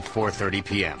off at 4:30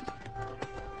 p.m.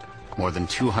 More than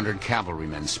 200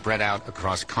 cavalrymen spread out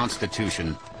across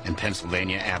Constitution and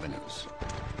Pennsylvania avenues.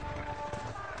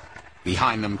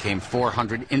 Behind them came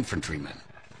 400 infantrymen,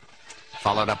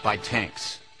 followed up by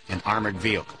tanks and armored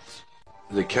vehicles.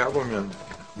 The cavalrymen,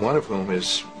 one of whom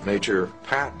is Major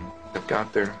Patton, have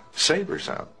got their sabers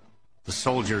out. The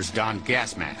soldiers donned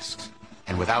gas masks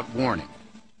and without warning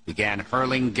began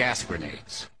hurling gas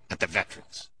grenades at the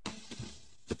veterans.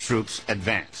 The troops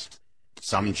advanced,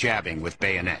 some jabbing with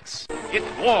bayonets. It's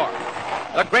war,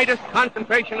 the greatest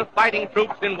concentration of fighting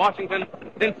troops in Washington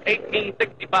since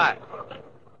 1865.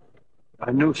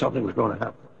 I knew something was going to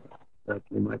happen, that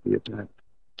they might be attacked.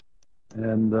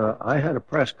 And I had a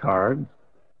press card,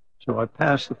 so I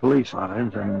passed the police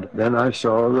lines, and then I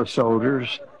saw the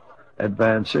soldiers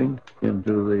advancing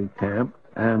into the camp.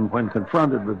 And when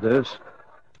confronted with this,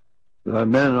 the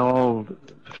men all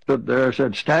stood there and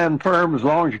said, "Stand firm as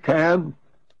long as you can."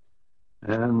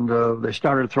 And they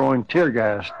started throwing tear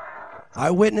gas.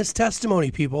 Eyewitness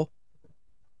testimony, people.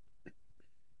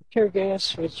 Tear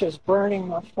gas was just burning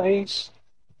my face.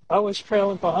 I was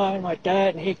trailing behind my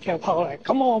dad, and he kept hollering,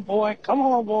 "Come on, boy, come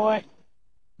on, boy."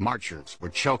 Marchers were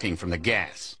choking from the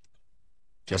gas,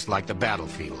 just like the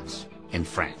battlefields in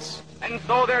France. And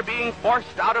so they're being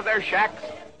forced out of their shacks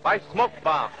by smoke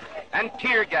bombs and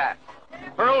tear gas,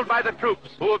 hurled by the troops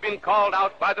who have been called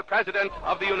out by the President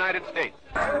of the United States.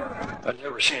 I've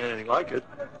never seen anything like it.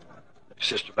 They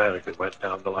systematically went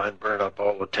down the line, burned up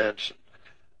all the tents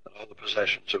and all the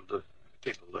possessions of the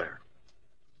people there.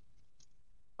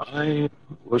 I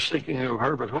was thinking of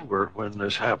Herbert Hoover when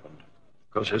this happened,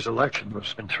 because his election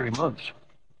was in 3 months.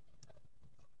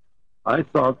 I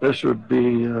thought this would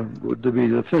be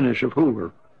the finish of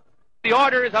Hoover. The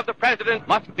orders of the President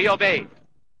must be obeyed,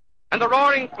 and the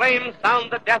roaring flames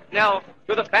sound the death knell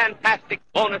to the fantastic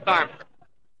Bonus Army.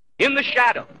 In the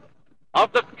shadow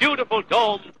of the beautiful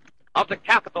dome of the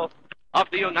Capitol of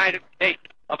the United States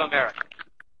of America.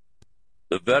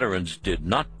 The veterans did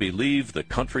not believe the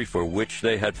country for which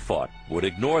they had fought would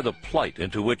ignore the plight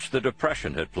into which the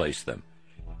Depression had placed them.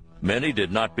 Many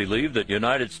did not believe that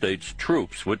United States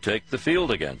troops would take the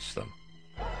field against them.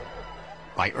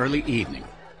 By early evening,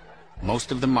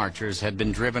 most of the marchers had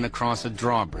been driven across a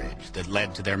drawbridge that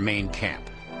led to their main camp.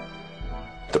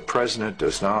 The president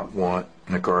does not want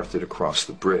MacArthur to cross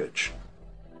the bridge,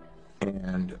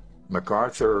 and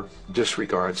MacArthur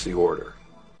disregards the order.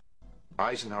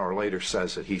 Eisenhower later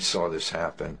says that he saw this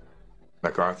happen.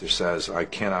 MacArthur says, "I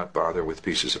cannot bother with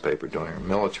pieces of paper during a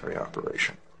military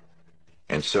operation."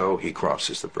 And so he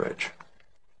crosses the bridge.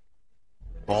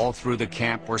 All through the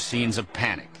camp were scenes of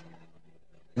panic.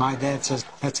 My dad says,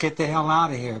 "Let's get the hell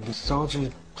out of here. The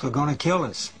soldiers are going to kill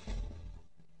us."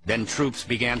 Then troops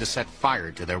began to set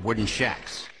fire to their wooden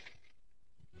shacks.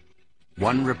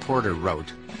 One reporter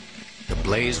wrote, "The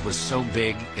blaze was so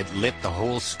big it lit the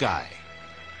whole sky.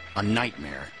 A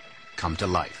nightmare come to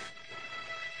life."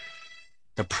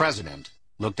 The president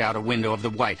looked out a window of the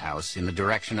White House in the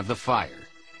direction of the fire,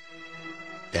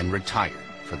 then retired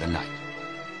for the night.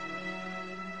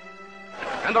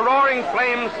 And the roaring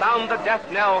flames sound the death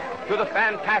knell to the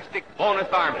fantastic bonus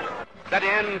army that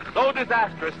ends so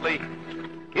disastrously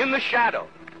in the shadow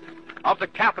of the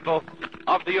capital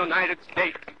of the United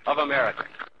States of America.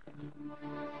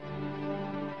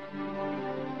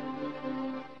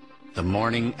 The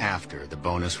morning after the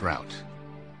bonus rout,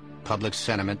 public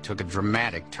sentiment took a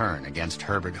dramatic turn against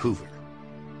Herbert Hoover.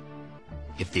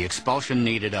 If the expulsion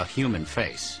needed a human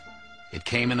face, it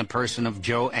came in the person of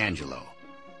Joe Angelo,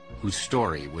 whose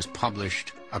story was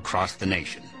published across the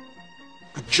nation.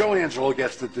 Joe Angelo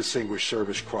gets the Distinguished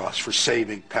Service Cross for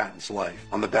saving Patton's life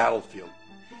on the battlefield.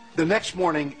 The next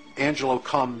morning, Angelo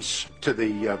comes to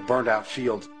the burned-out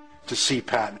field to see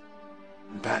Patton.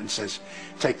 And Patton says,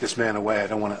 "Take this man away. I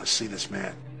don't want to see this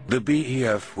man." The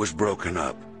BEF was broken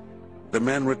up. The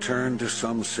men returned to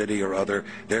some city or other,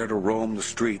 there to roam the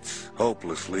streets,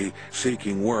 hopelessly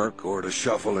seeking work or to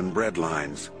shuffle in bread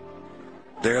lines.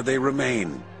 There they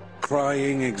remain,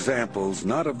 crying examples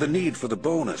not of the need for the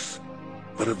bonus,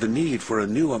 but of the need for a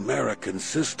new American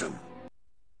system.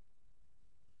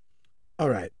 All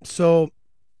right, so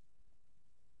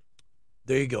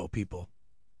there you go, people.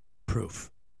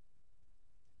 Proof.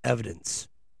 Evidence.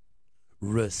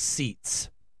 Receipts.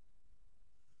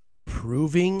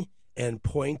 Proving and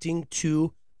pointing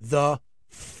to the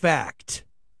fact,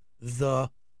 the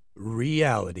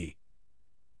reality,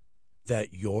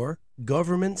 that your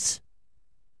government's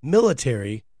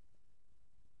military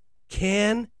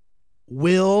can,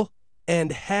 will,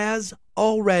 and has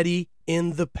already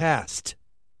in the past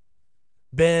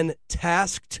been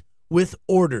tasked with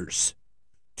orders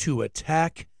to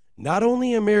attack not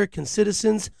only American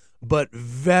citizens, but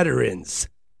veterans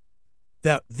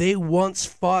that they once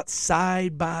fought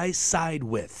side by side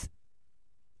with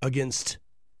against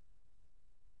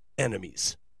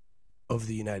enemies of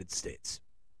the United States.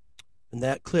 And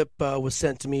that clip was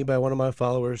sent to me by one of my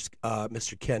followers,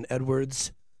 Mr. Ken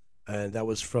Edwards, and that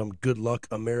was from Good Luck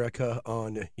America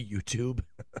on YouTube.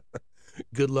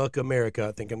 Good Luck America.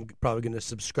 I think I'm probably going to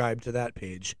subscribe to that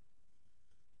page.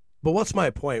 But what's my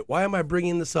point? Why am I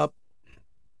bringing this up?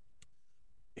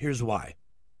 Here's why.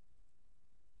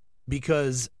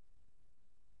 Because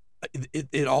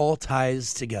it all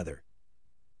ties together.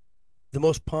 The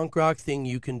most punk rock thing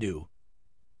you can do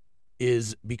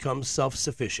is become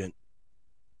self-sufficient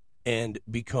and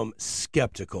become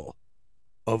skeptical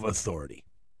of authority.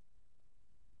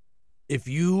 If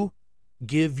you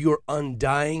give your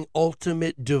undying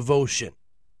ultimate devotion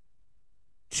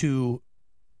to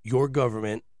your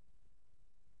government,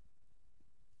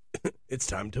 it's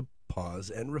time to pause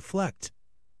and reflect.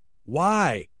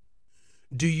 Why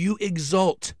do you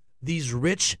exalt these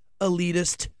rich,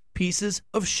 elitist pieces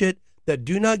of shit that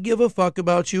do not give a fuck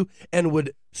about you and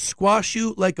would squash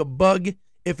you like a bug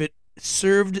if it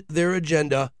served their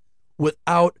agenda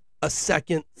without a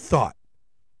second thought?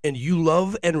 And you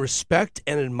love and respect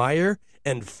and admire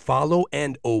and follow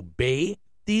and obey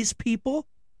these people?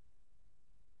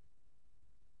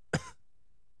 Do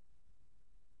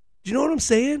you know what I'm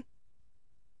saying?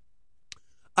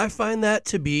 I find that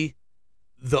to be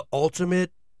the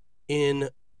ultimate in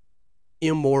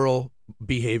immoral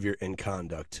behavior and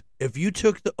conduct. If you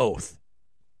took the oath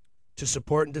to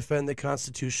support and defend the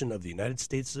Constitution of the United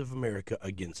States of America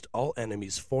against all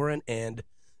enemies, foreign and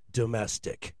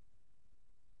domestic,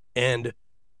 and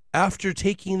after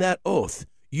taking that oath,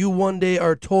 you one day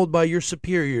are told by your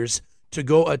superiors to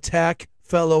go attack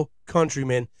fellow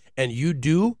countrymen, and you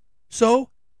do so,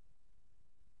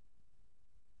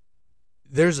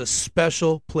 there's a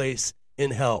special place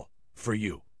in hell for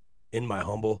you, in my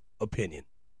humble opinion.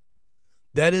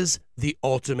 That is the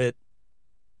ultimate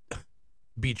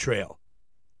betrayal.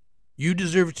 You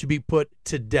deserve to be put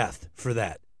to death for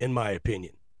that, in my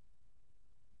opinion.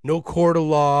 No court of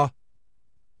law,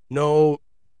 no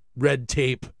red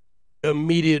tape,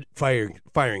 immediate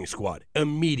firing squad,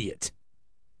 immediate,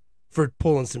 for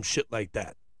pulling some shit like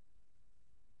that.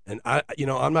 And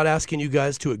I'm not asking you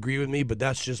guys to agree with me, but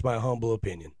that's just my humble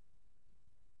opinion.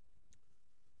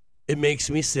 It makes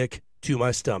me sick to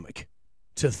my stomach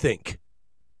to think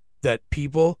that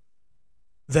people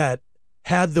that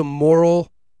had the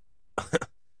moral,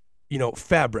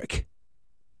 fabric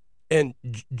and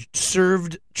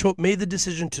made the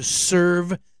decision to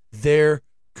serve their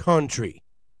country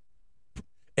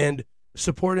and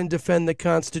support and defend the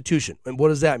Constitution. And what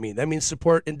does that mean? That means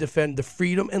support and defend the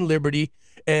freedom and liberty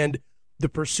and the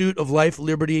pursuit of life,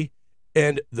 liberty,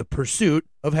 and the pursuit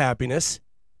of happiness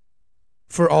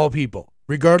for all people,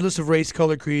 regardless of race,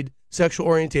 color, creed, sexual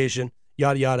orientation,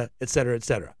 yada, yada, etc.,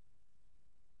 etc.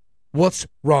 What's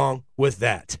wrong with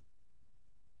that?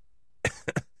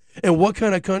 And what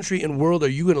kind of country and world are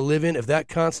you going to live in if that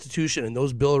Constitution and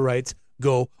those Bill of Rights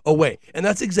go away? And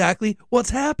that's exactly what's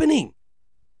happening.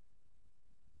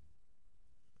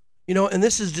 You know, and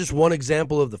this is just one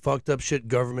example of the fucked up shit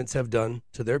governments have done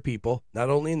to their people, not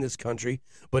only in this country,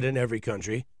 but in every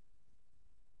country.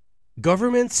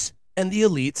 Governments and the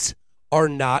elites are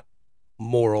not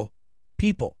moral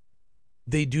people.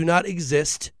 They do not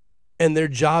exist, and their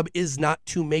job is not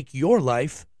to make your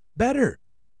life better.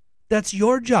 That's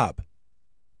your job.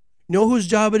 You know whose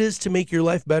job it is to make your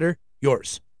life better?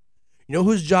 Yours. You know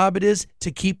whose job it is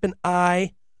to keep an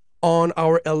eye on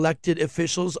our elected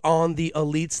officials, on the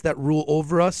elites that rule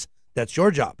over us? That's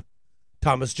your job.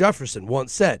 Thomas Jefferson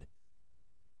once said,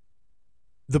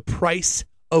 the price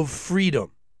of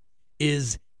freedom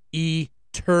is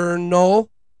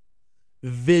eternal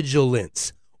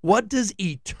vigilance. What does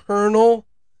eternal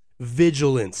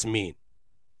vigilance mean?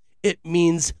 It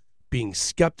means being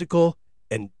skeptical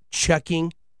and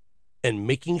checking and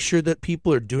making sure that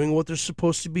people are doing what they're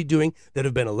supposed to be doing, that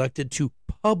have been elected to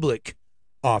public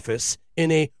office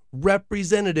in a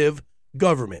representative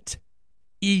government.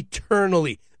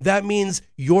 Eternally. That means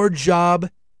your job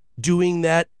doing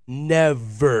that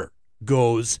never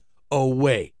goes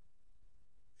away.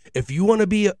 If you want to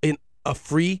be a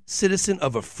free citizen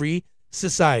of a free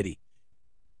society,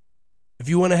 if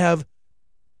you want to have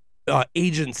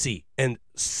agency and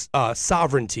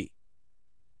sovereignty,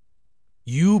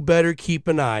 you better keep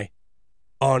an eye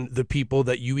on the people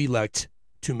that you elect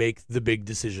to make the big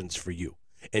decisions for you.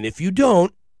 And if you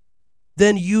don't,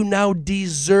 then you now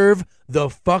deserve the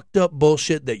fucked up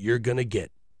bullshit that you're going to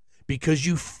get because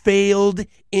you failed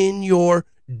in your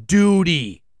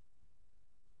duty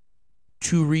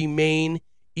to remain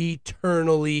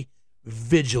eternally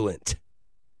vigilant.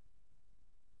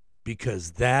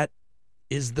 Because that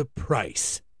is the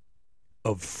price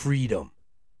of freedom.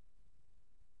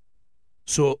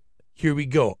 So here we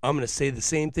go. I'm going to say the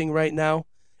same thing right now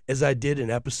as I did in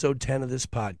episode 10 of this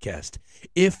podcast.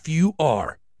 If you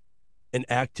are an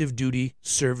active duty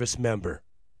service member,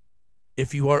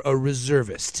 if you are a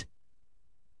reservist,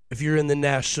 if you're in the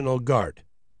National Guard,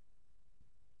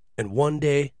 and one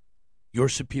day your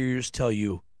superiors tell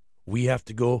you we have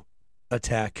to go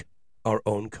attack our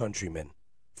own countrymen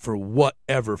for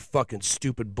whatever fucking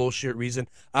stupid bullshit reason,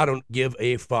 I don't give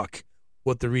a fuck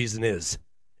what the reason is,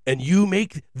 and you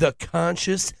make the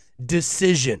conscious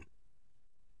decision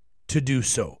to do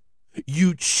so,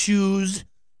 you choose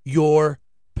your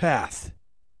path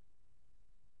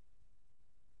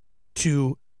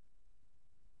to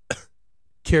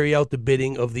carry out the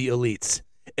bidding of the elites,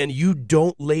 and you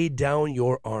don't lay down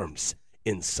your arms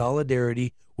in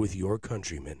solidarity with your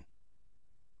countrymen.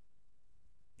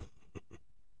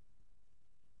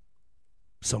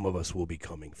 Some of us will be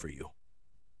coming for you.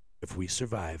 If we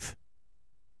survive,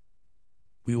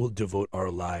 we will devote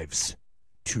our lives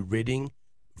to ridding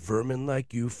vermin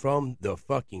like you from the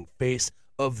fucking face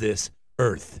of this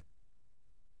earth.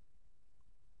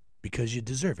 Because you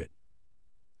deserve it.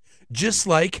 Just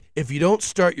like if you don't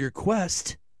start your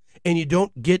quest and you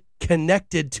don't get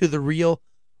connected to the real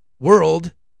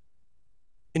world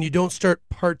and you don't start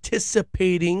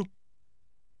participating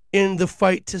in the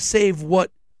fight to save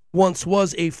what once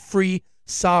was a free,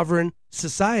 sovereign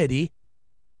society,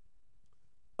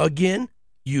 again,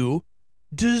 you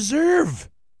deserve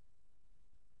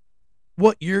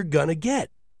what you're gonna get.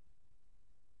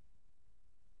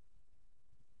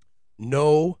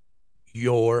 Know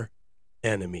your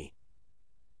enemy.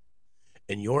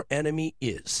 And your enemy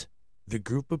is the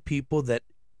group of people that,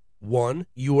 one,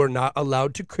 you are not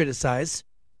allowed to criticize,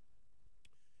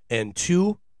 and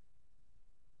two,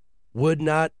 would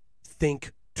not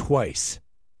think twice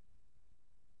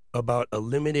about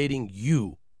eliminating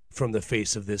you from the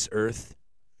face of this earth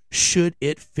should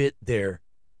it fit their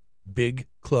big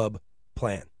club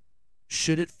plan,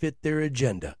 should it fit their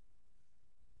agenda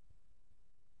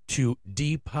to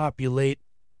depopulate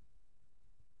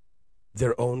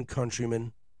their own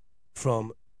countrymen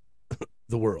from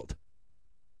the world.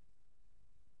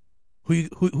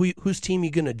 Whose team are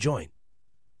you going to join?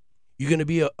 You're going to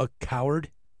be a coward?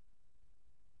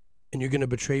 And you're going to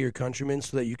betray your countrymen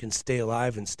so that you can stay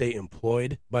alive and stay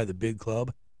employed by the big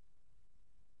club?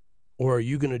 Or are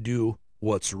you going to do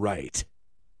what's right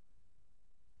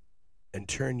and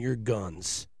turn your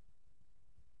guns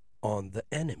on the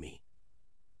enemy?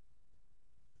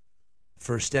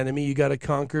 First enemy you got to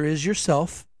conquer is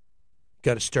yourself.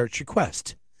 Got to start your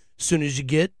quest. As soon as you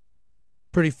get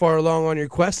pretty far along on your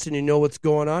quest and you know what's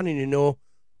going on and you know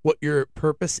what your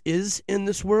purpose is in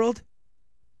this world,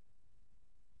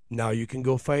 now you can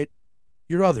go fight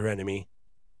your other enemy,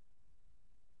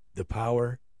 the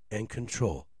power and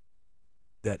control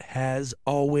that has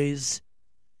always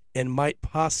and might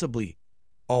possibly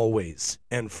always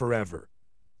and forever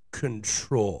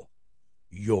control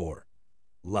your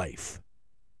life.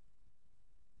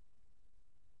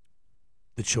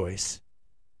 The choice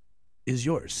is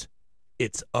yours.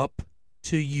 It's up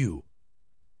to you.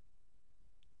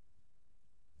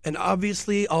 And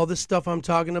obviously, all this stuff I'm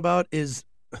talking about is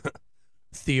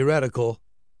theoretical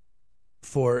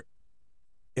for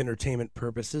entertainment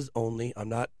purposes only. I'm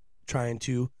not trying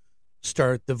to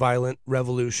start the violent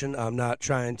revolution. I'm not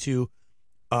trying to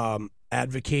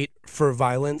advocate for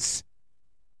violence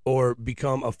or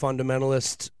become a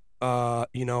fundamentalist,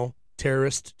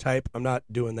 terrorist type. I'm not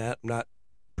doing that. I'm not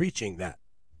preaching that.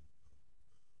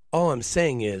 All I'm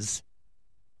saying is,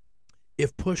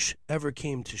 if push ever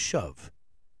came to shove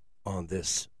on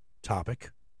this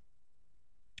topic,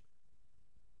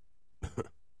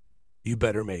 you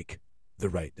better make the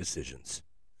right decisions.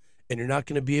 And you're not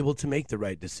going to be able to make the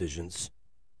right decisions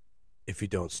if you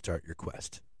don't start your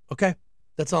quest. Okay?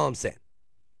 That's all I'm saying.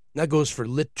 And that goes for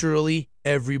literally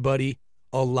everybody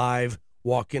alive,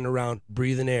 walking around,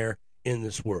 breathing air in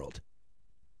this world.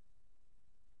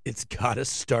 It's got to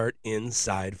start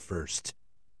inside first.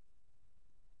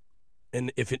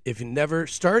 And if it never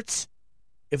starts,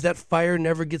 if that fire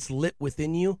never gets lit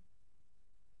within you,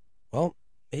 well,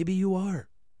 maybe you are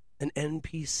an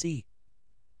NPC,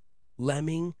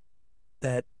 lemming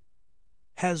that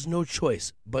has no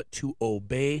choice but to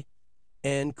obey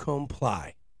and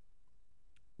comply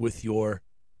with your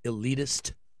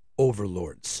elitist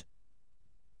overlords.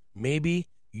 Maybe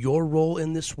your role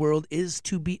in this world is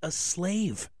to be a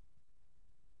slave.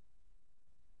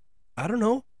 I don't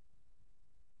know.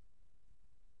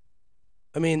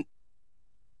 I mean,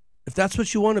 if that's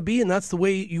what you want to be and that's the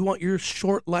way you want your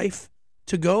short life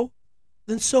to go,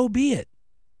 then so be it.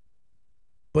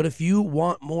 But if you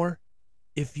want more,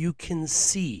 if you can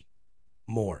see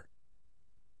more,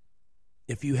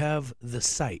 if you have the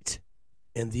sight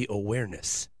and the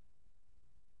awareness,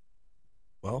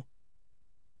 well,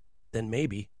 then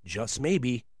maybe, just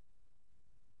maybe,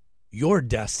 your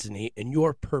destiny and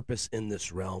your purpose in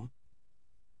this realm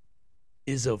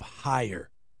is of higher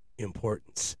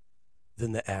importance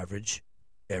than the average,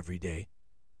 everyday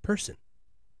person.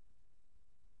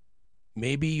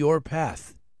 Maybe your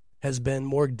path has been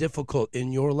more difficult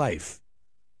in your life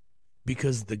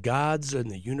because the gods and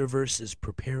the universe is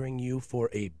preparing you for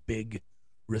a big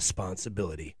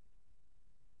responsibility.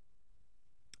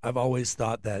 I've always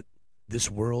thought that this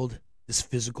world, this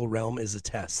physical realm, is a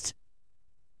test.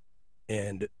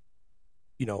 And,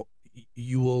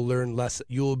 you will learn lessons.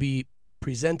 You will be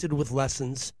presented with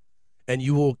lessons, and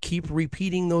you will keep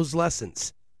repeating those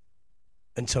lessons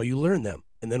until you learn them.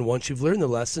 And then once you've learned the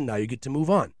lesson, now you get to move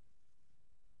on.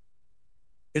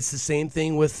 It's the same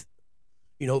thing with,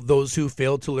 those who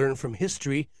fail to learn from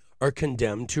history are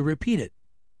condemned to repeat it.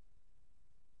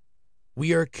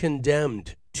 We are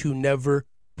condemned to never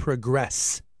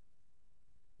progress.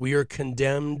 We are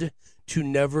condemned to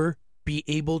never be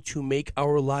able to make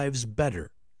our lives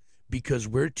better because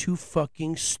we're too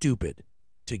fucking stupid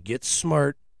to get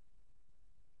smart,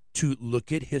 to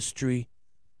look at history,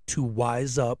 to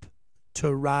wise up,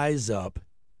 to rise up,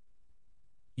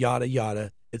 yada,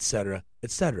 yada, etc.,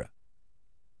 etc.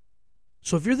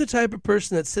 So if you're the type of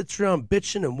person that sits around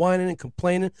bitching and whining and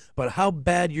complaining about how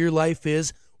bad your life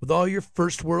is with all your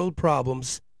first world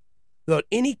problems, without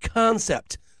any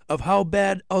concept of how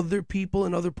bad other people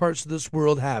in other parts of this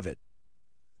world have it,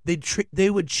 they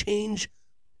would change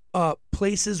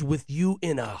places with you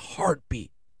in a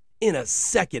heartbeat, in a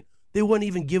second. They wouldn't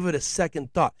even give it a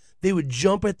second thought. They would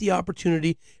jump at the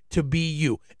opportunity to be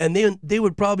you. And they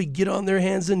would probably get on their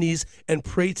hands and knees and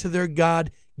pray to their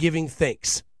God, giving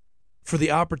thanks for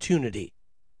the opportunity.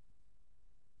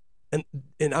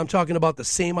 And I'm talking about the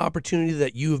same opportunity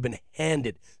that you have been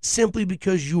handed simply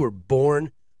because you were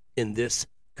born in this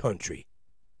country.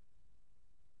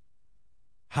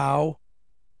 How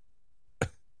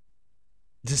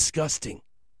disgusting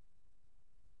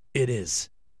it is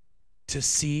to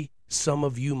see some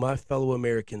of you, my fellow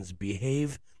Americans,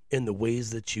 behave in the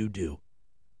ways that you do.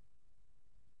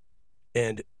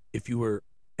 And if you were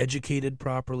educated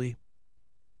properly,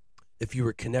 if you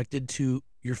were connected to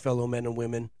your fellow men and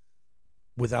women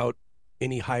without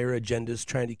any higher agendas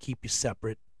trying to keep you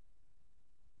separate,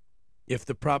 if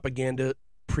the propaganda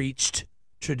preached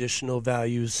traditional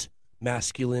values,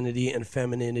 masculinity and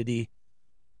femininity,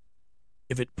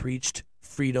 if it preached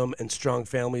freedom and strong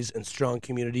families and strong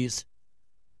communities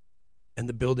and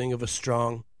the building of a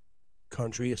strong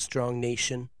country, a strong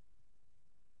nation,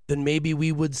 then maybe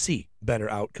we would see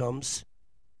better outcomes.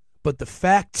 But the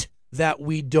fact that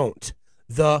we don't,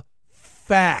 the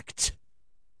fact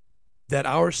that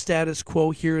our status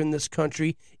quo here in this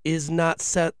country is not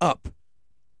set up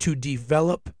to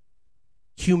develop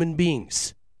human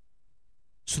beings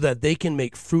so that they can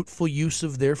make fruitful use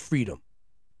of their freedom,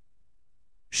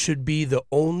 should be the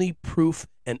only proof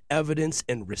and evidence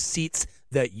and receipts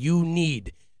that you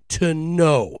need to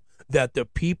know that the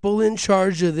people in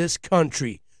charge of this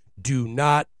country do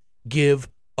not give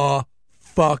a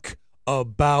fuck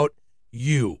about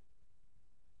you.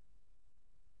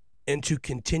 And to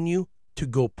continue to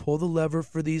go pull the lever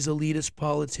for these elitist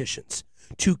politicians,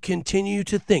 to continue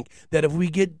to think that if we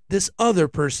get this other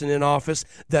person in office,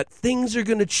 that things are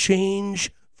going to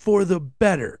change for the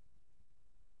better,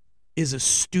 is a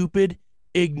stupid,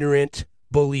 ignorant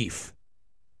belief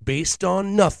based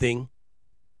on nothing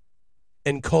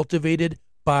and cultivated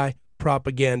by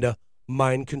propaganda,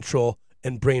 mind control,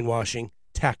 and brainwashing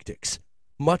tactics.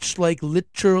 Much like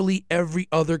literally every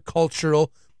other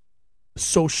cultural,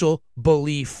 social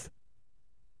belief,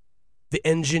 the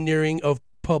engineering of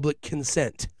public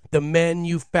consent, the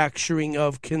manufacturing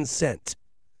of consent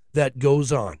that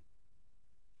goes on.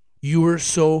 You are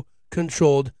so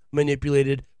controlled,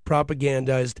 manipulated,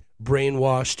 propagandized,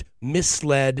 brainwashed,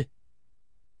 misled,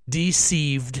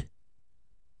 deceived,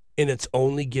 and it's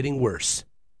only getting worse.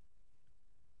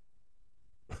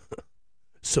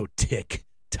 So tick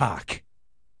tock.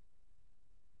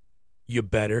 You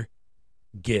better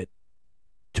get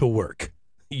to work.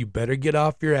 You better get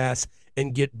off your ass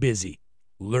and get busy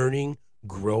learning,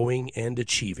 growing, and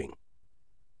achieving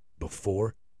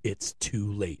before it's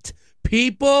too late.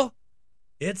 People,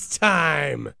 it's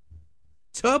time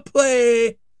to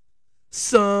play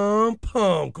some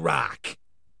punk rock.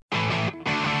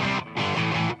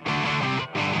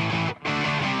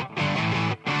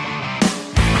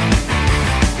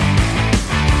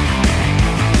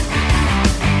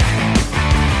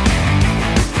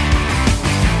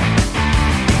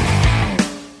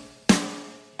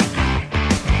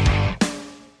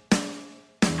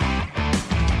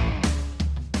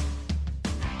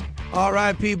 All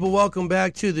right, people, welcome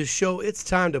back to the show. It's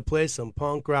time to play some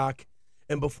punk rock.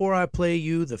 And before I play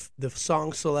you the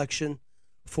song selection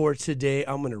for today,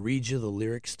 I'm going to read you the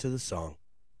lyrics to the song.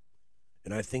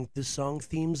 And I think this song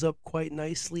themes up quite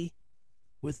nicely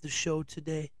with the show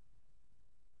today.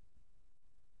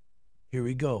 Here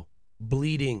we go.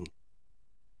 Bleeding.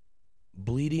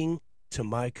 Bleeding to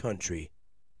my country.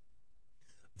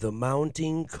 The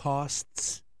mounting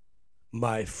costs,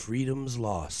 my freedom's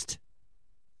lost.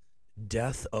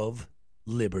 Death of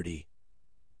liberty.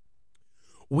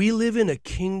 We live in a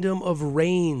kingdom of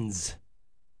reigns.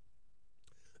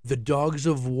 The dogs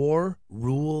of war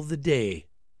rule the day.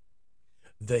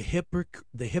 The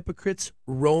hypocrites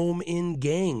roam in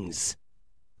gangs.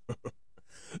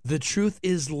 The truth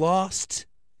is lost.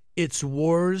 It's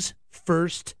war's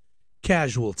first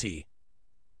casualty.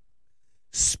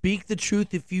 Speak the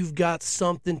truth if you've got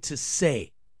something to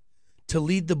say. To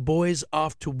lead the boys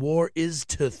off to war is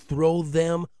to throw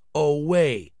them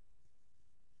away.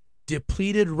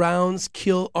 Depleted rounds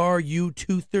kill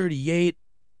RU-238.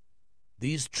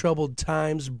 These troubled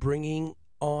times bringing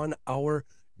on our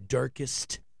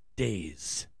darkest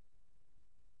days.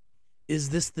 Is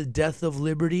this the death of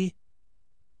liberty?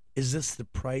 Is this the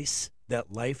price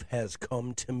that life has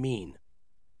come to mean?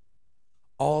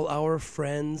 All our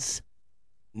friends,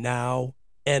 now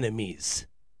enemies.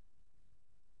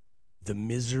 The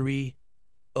misery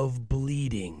of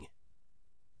bleeding.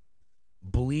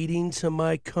 Bleeding to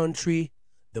my country,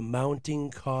 the mounting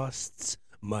costs,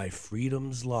 my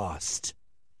freedom's lost.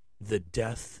 The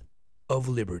death of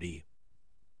liberty.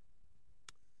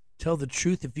 Tell the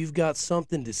truth if you've got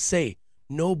something to say.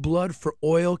 No blood for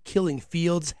oil, killing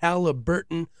fields,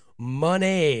 Halliburton,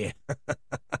 money.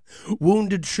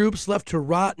 Wounded troops left to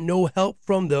rot, no help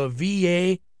from the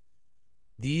VA.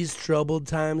 These troubled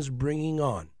times bringing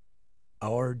on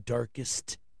our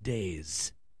darkest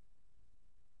days.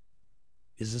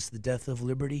 Is this the death of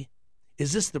liberty?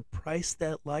 Is this the price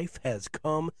that life has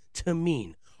come to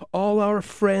mean? All our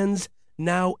friends,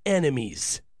 now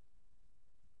enemies.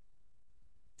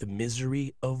 The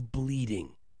misery of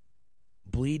bleeding.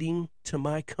 Bleeding to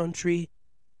my country,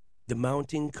 the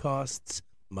mounting costs,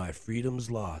 my freedom's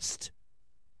lost.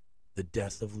 The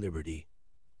death of liberty.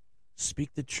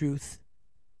 Speak the truth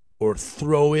or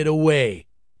throw it away.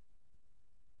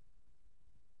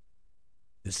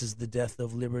 This is the death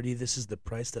of liberty. This is the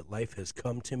price that life has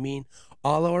come to mean.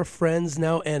 All our friends,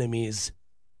 now enemies.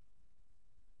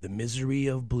 The misery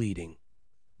of bleeding.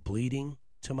 Bleeding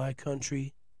to my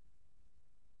country.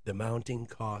 The mounting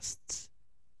costs.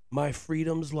 my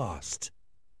freedom's lost.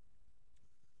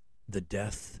 The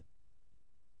death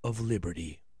of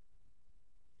liberty.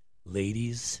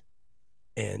 Ladies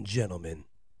and gentlemen,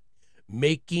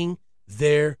 making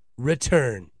their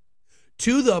return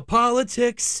to the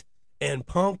Politics and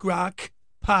Punk Rock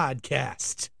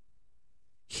Podcast.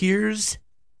 Here's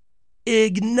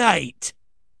Ignite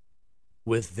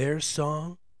with their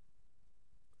song,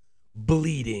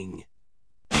 Bleeding.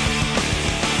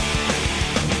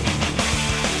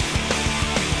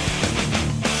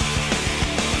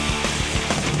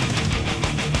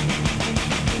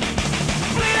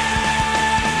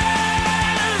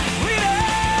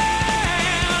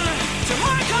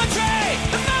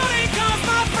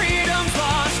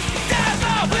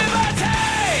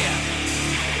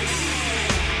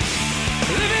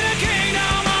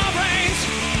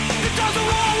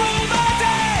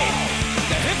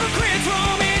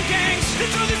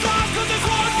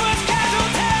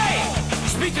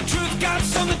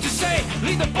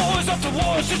 Lead the boys off to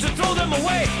war, just to throw them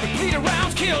away. The bleed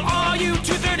around, kill all you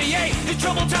 238. These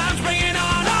troubled times bringing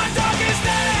on our darkest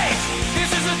days. This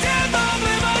is the death of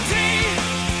liberty.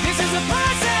 This is the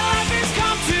price that life has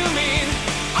come to mean.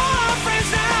 All our friends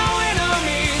now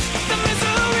enemies. The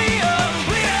misery of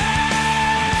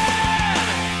bleeding,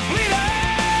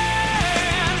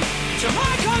 bleeding. To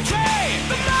my country,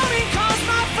 the mountain caused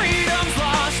my freedom's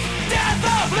lost. Death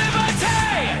of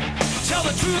liberty. Tell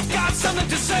the truth, got something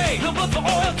to say. No blood for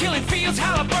oil, killing fields,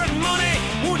 Halliburton money.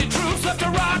 Wounded troops left to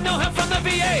rot, no help from the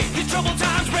VA. These troubled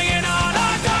times bringing on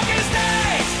our darkest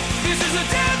days. This is the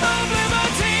death of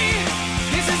liberty.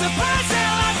 This is the price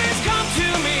that life has come to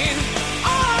mean.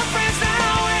 All our friends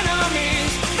now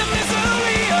enemies. The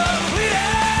misery of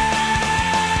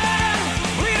bleeding,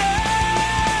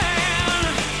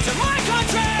 bleeding. To my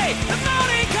country, the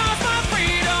mountain caused my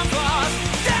freedom lost.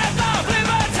 Death of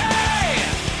liberty.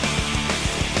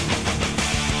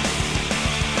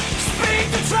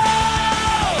 Speak the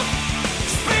truth!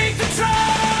 Speak the truth!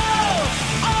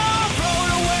 All thrown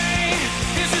away.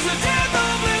 This is the death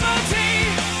of liberty.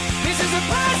 This is the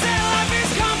price that life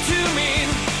has come to mean.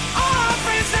 All our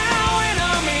friends now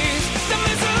enemies. The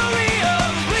misery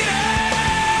of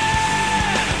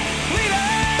bleeding,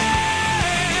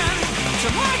 bleeding. To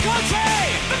my country,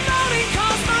 the mountain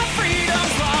caused my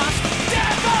freedom's lost.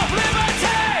 Death of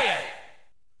liberty.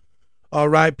 All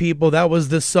right, people, that was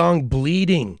the song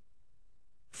Bleeding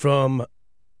from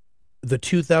the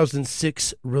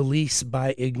 2006 release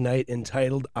by Ignite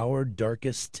entitled Our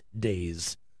Darkest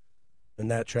Days. And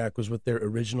that track was with their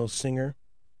original singer.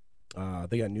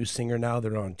 They got a new singer now.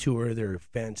 They're on tour. They're a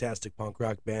fantastic punk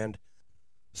rock band.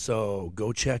 So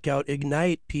go check out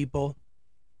Ignite, people.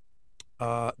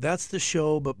 That's the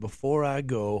show, but before I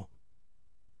go,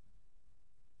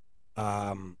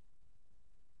 you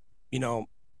know,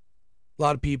 a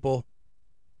lot of people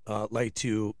like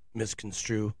to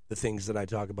misconstrue the things that I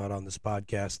talk about on this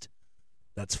podcast.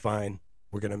 That's fine.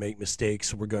 We're going to make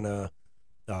mistakes. We're going to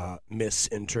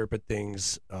misinterpret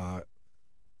things.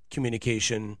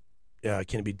 Communication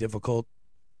can be difficult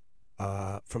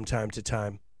from time to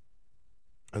time.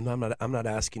 And I'm not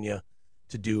asking you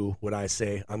to do what I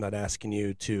say. I'm not asking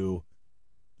you to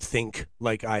think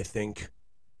like I think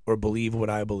or believe what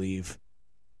I believe.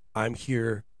 I'm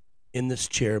here in this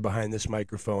chair behind this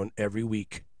microphone every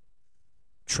week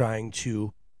trying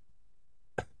to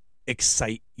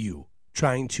excite you,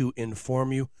 trying to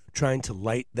inform you, trying to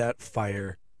light that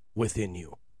fire within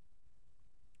you.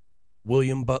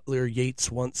 William Butler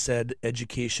Yeats once said,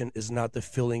 education is not the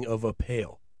filling of a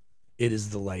pail. It is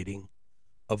the lighting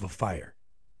of a fire.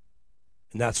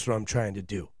 And that's what I'm trying to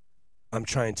do. I'm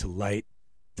trying to light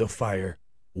the fire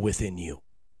within you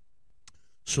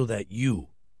so that you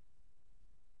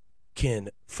can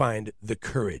find the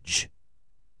courage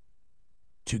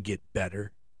to get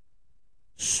better,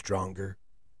 stronger,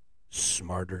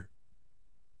 smarter,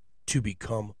 to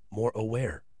become more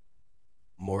aware,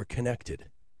 more connected,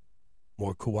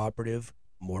 more cooperative,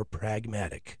 more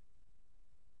pragmatic.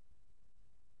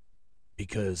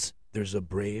 Because there's a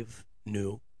brave,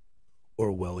 new,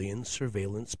 Orwellian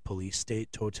surveillance police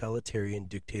state totalitarian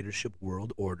dictatorship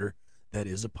world order that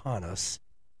is upon us.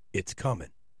 It's coming.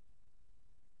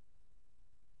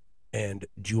 And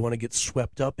do you want to get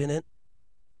swept up in it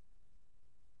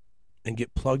and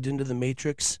get plugged into the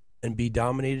matrix and be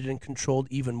dominated and controlled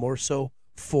even more so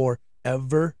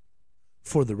forever,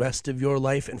 for the rest of your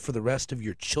life and for the rest of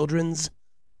your children's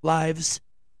lives?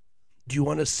 Do you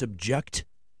want to subject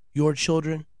your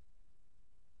children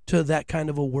to that kind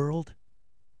of a world?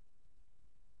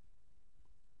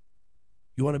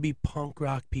 You want to be punk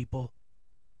rock people?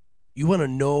 You want to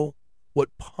know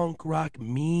what punk rock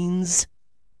means?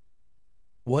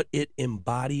 what it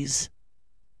embodies.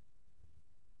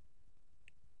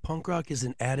 Punk rock is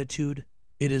an attitude.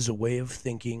 It is a way of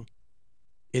thinking.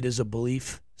 It is a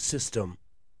belief system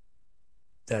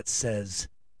that says,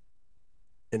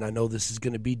 and I know this is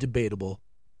going to be debatable,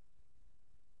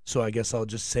 so I guess I'll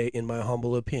just say in my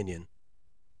humble opinion,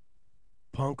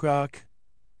 punk rock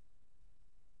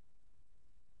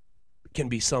can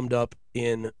be summed up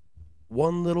in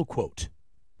one little quote.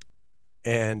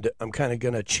 And I'm kind of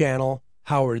going to channel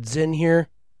Howard Zinn here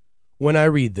when I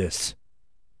read this.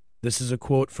 This is a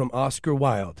quote from Oscar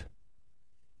Wilde.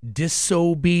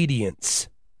 Disobedience,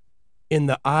 in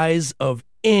the eyes of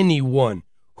anyone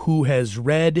who has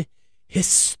read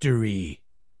history,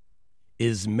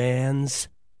 is man's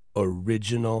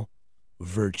original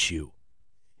virtue.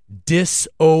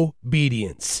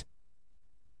 Disobedience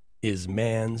is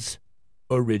man's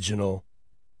original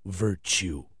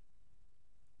virtue.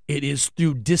 It is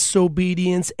through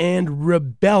disobedience and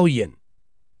rebellion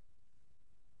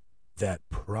that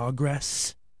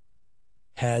progress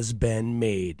has been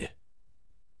made.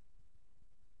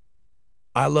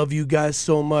 I love you guys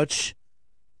so much.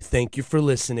 Thank you for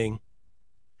listening.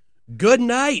 Good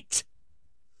night.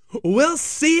 We'll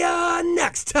see ya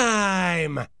next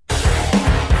time.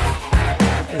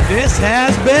 This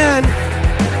has been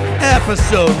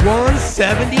episode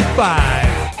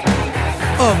 175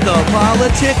 of the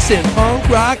Politics and Punk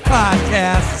Rock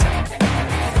Podcast,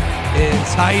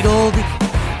 entitled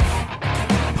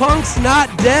Punk's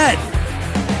Not Dead,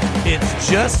 It's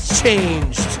Just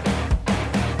Changed.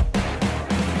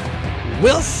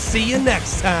 We'll see you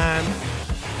next time.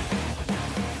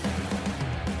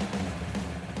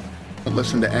 Don't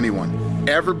listen to anyone.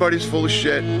 Everybody's full of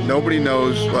shit. Nobody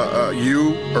knows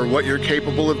you or what you're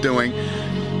capable of doing.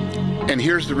 And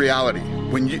here's the reality.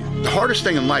 The hardest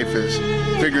thing in life is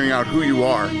figuring out who you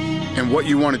are and what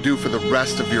you want to do for the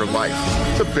rest of your life.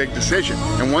 It's a big decision.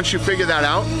 And once you figure that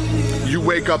out, you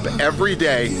wake up every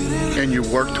day and you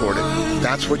work toward it.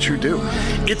 That's what you do.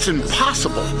 It's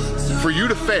impossible for you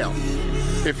to fail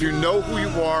if you know who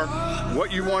you are,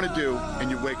 what you want to do, and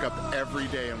you wake up every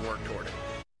day and work toward it.